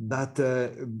 but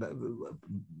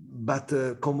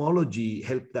cohomology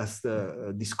helped us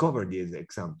discover this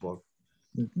example.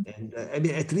 And I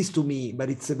mean, at least to me, but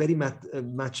it's a very much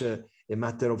a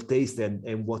matter of taste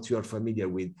and what you are familiar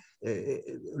with.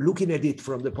 Looking at it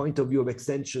from the point of view of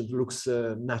extension looks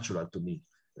natural to me.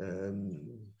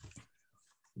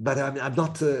 But I'm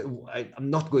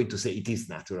not going to say it is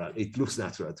natural. It looks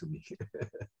natural to me.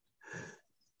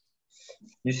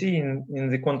 You see, in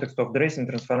the context of the racing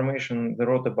transformation, the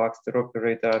Rota-Baxter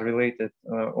operator are related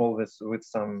always with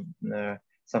some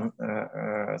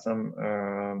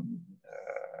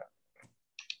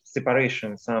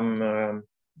separation, some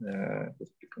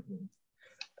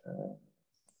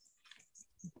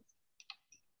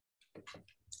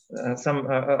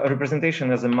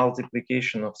representation as a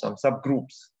multiplication of some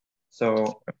subgroups.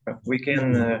 So we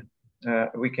can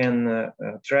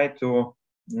try to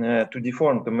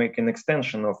deform, to make an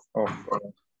extension of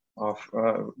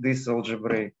this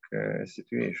algebraic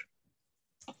situation,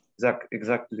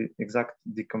 exact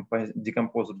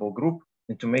decomposable group,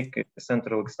 and to make a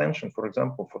central extension, for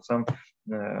example, for some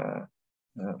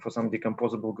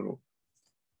decomposable group.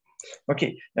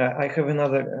 Okay, I have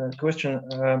another question.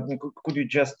 Could you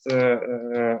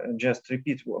just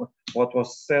repeat what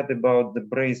was said about the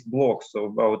brace blocks, so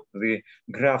about the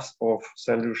graphs of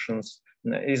solutions?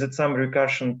 Is it some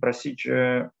recursion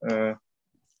procedure?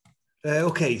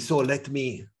 Okay, so let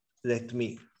me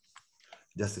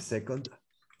just a second.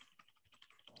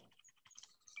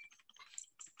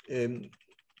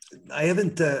 I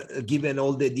haven't given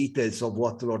all the details of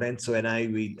what Lorenzo and I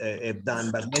have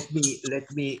done, but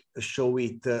let me show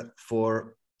it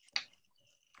for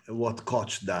what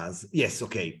Koch does. Yes,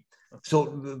 okay.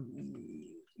 So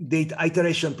the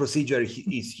iteration procedure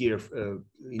is here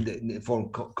in the form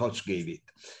Koch gave it.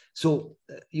 So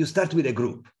you start with a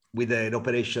group with an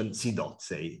operation C dot,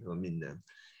 say, I mean,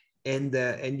 and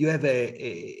you have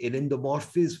an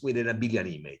endomorphism with an abelian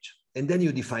image, and then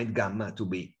you define gamma to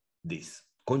be this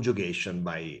conjugation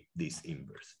by this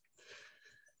inverse.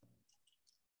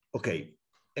 Okay,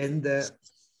 and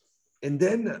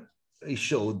then it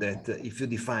showed that if you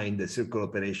define the circle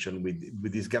operation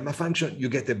with this gamma function, you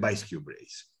get a bi-skew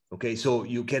brace. Okay, so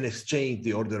you can exchange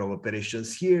the order of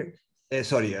operations here.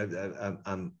 Sorry,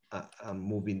 I'm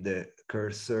moving the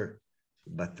cursor,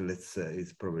 but let's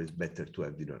it's probably better to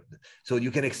have the order. So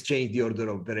you can exchange the order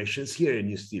of operations here, and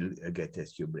you still get a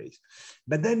skew brace.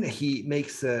 But then he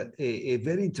makes a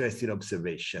very interesting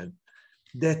observation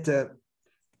that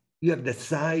you have that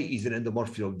psi is an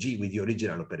endomorphism of G with the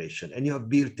original operation, and you have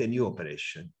built a new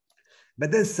operation.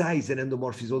 But then psi is an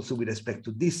endomorphism also with respect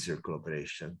to this circle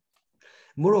operation.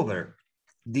 Moreover,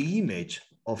 the image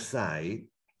of psi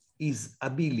is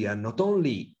abelian not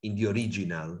only in the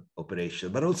original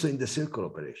operation, but also in the circle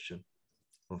operation.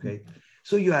 Okay,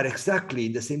 so you are exactly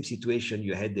in the same situation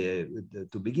you had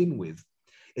to begin with.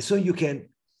 And so you can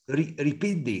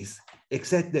repeat this,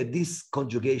 except that this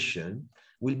conjugation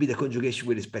will be the conjugation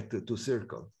with respect to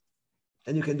circle.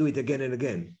 And you can do it again and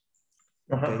again.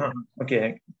 Okay.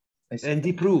 Okay. And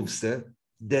he proves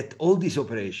that all these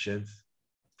operations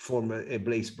form a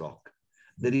Blaze block.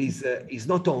 That is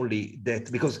not only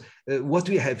that, because what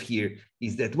we have here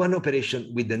is that one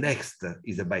operation with the next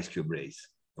is a bi-skew brace,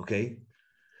 okay?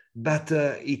 but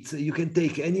you can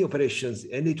take any operations,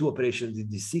 any two operations in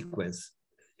this sequence,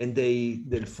 and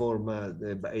they'll form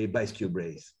a bi-skew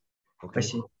brace. Okay. I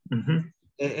see. Mm-hmm.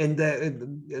 And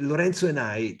Lorenzo and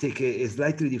I take a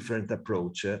slightly different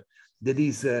approach. That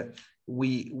is,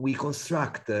 we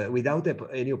construct without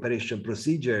any operation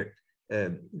procedure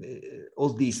all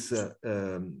these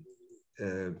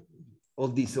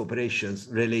operations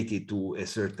related to a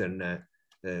certain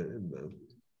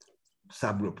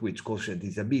subgroup which quotient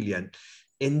is abelian,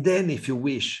 and then if you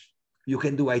wish, you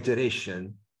can do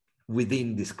iteration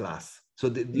within this class. So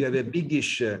you have a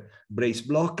biggish brace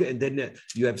block, and then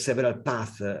you have several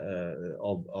paths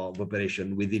of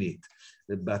operation within it.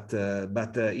 But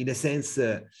in a sense,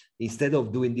 instead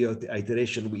of doing the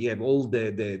iteration, we have all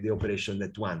the operation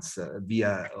at once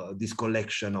via this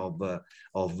collection of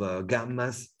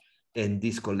gammas and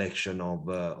this collection of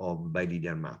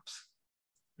bilinear maps.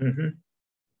 Mm-hmm.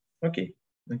 Okay.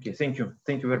 Okay. Thank you.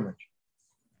 Thank you very much.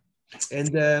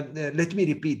 And let me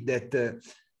repeat that.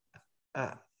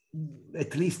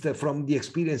 At least from the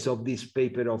experience of this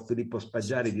paper of Filippo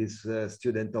Spaggiari, this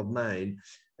student of mine,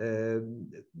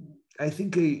 I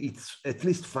think it's at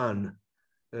least fun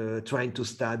trying to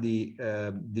study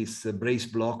these brace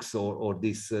blocks or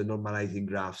these normalizing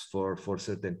graphs for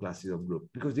certain classes of group,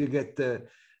 because you get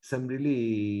some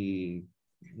really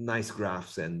nice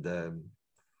graphs. And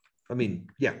I mean,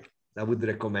 yeah, I would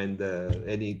recommend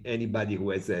anybody who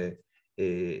has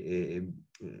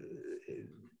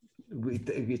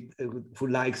who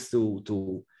likes to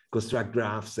construct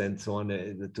graphs and so on,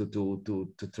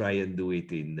 to try and do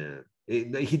it in.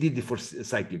 He did it for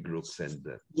cyclic groups and.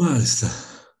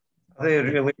 They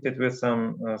related with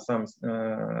some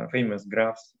famous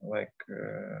graphs like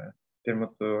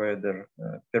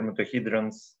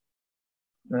permutohedrons,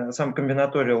 some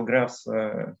combinatorial graphs.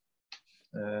 Do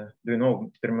you know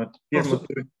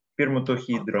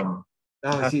permutohedron?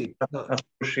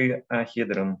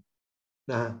 Ahedron.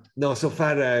 No, so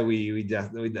far it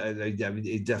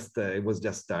was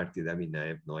just started. I mean, I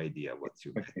have no idea what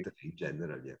you meant in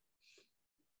general.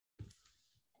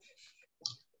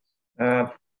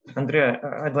 Yeah. Andrea,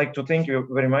 I'd like to thank you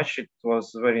very much. It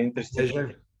was very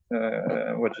interesting.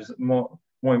 What is more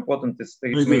important is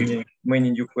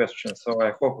many new questions. So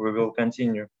I hope we will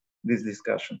continue this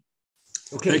discussion.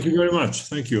 Okay. Thank you very much.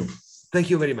 Thank you. Thank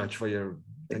you very much for your.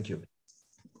 Thank you.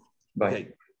 Bye.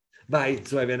 Okay. Bye.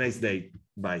 So have a nice day.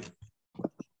 Bye.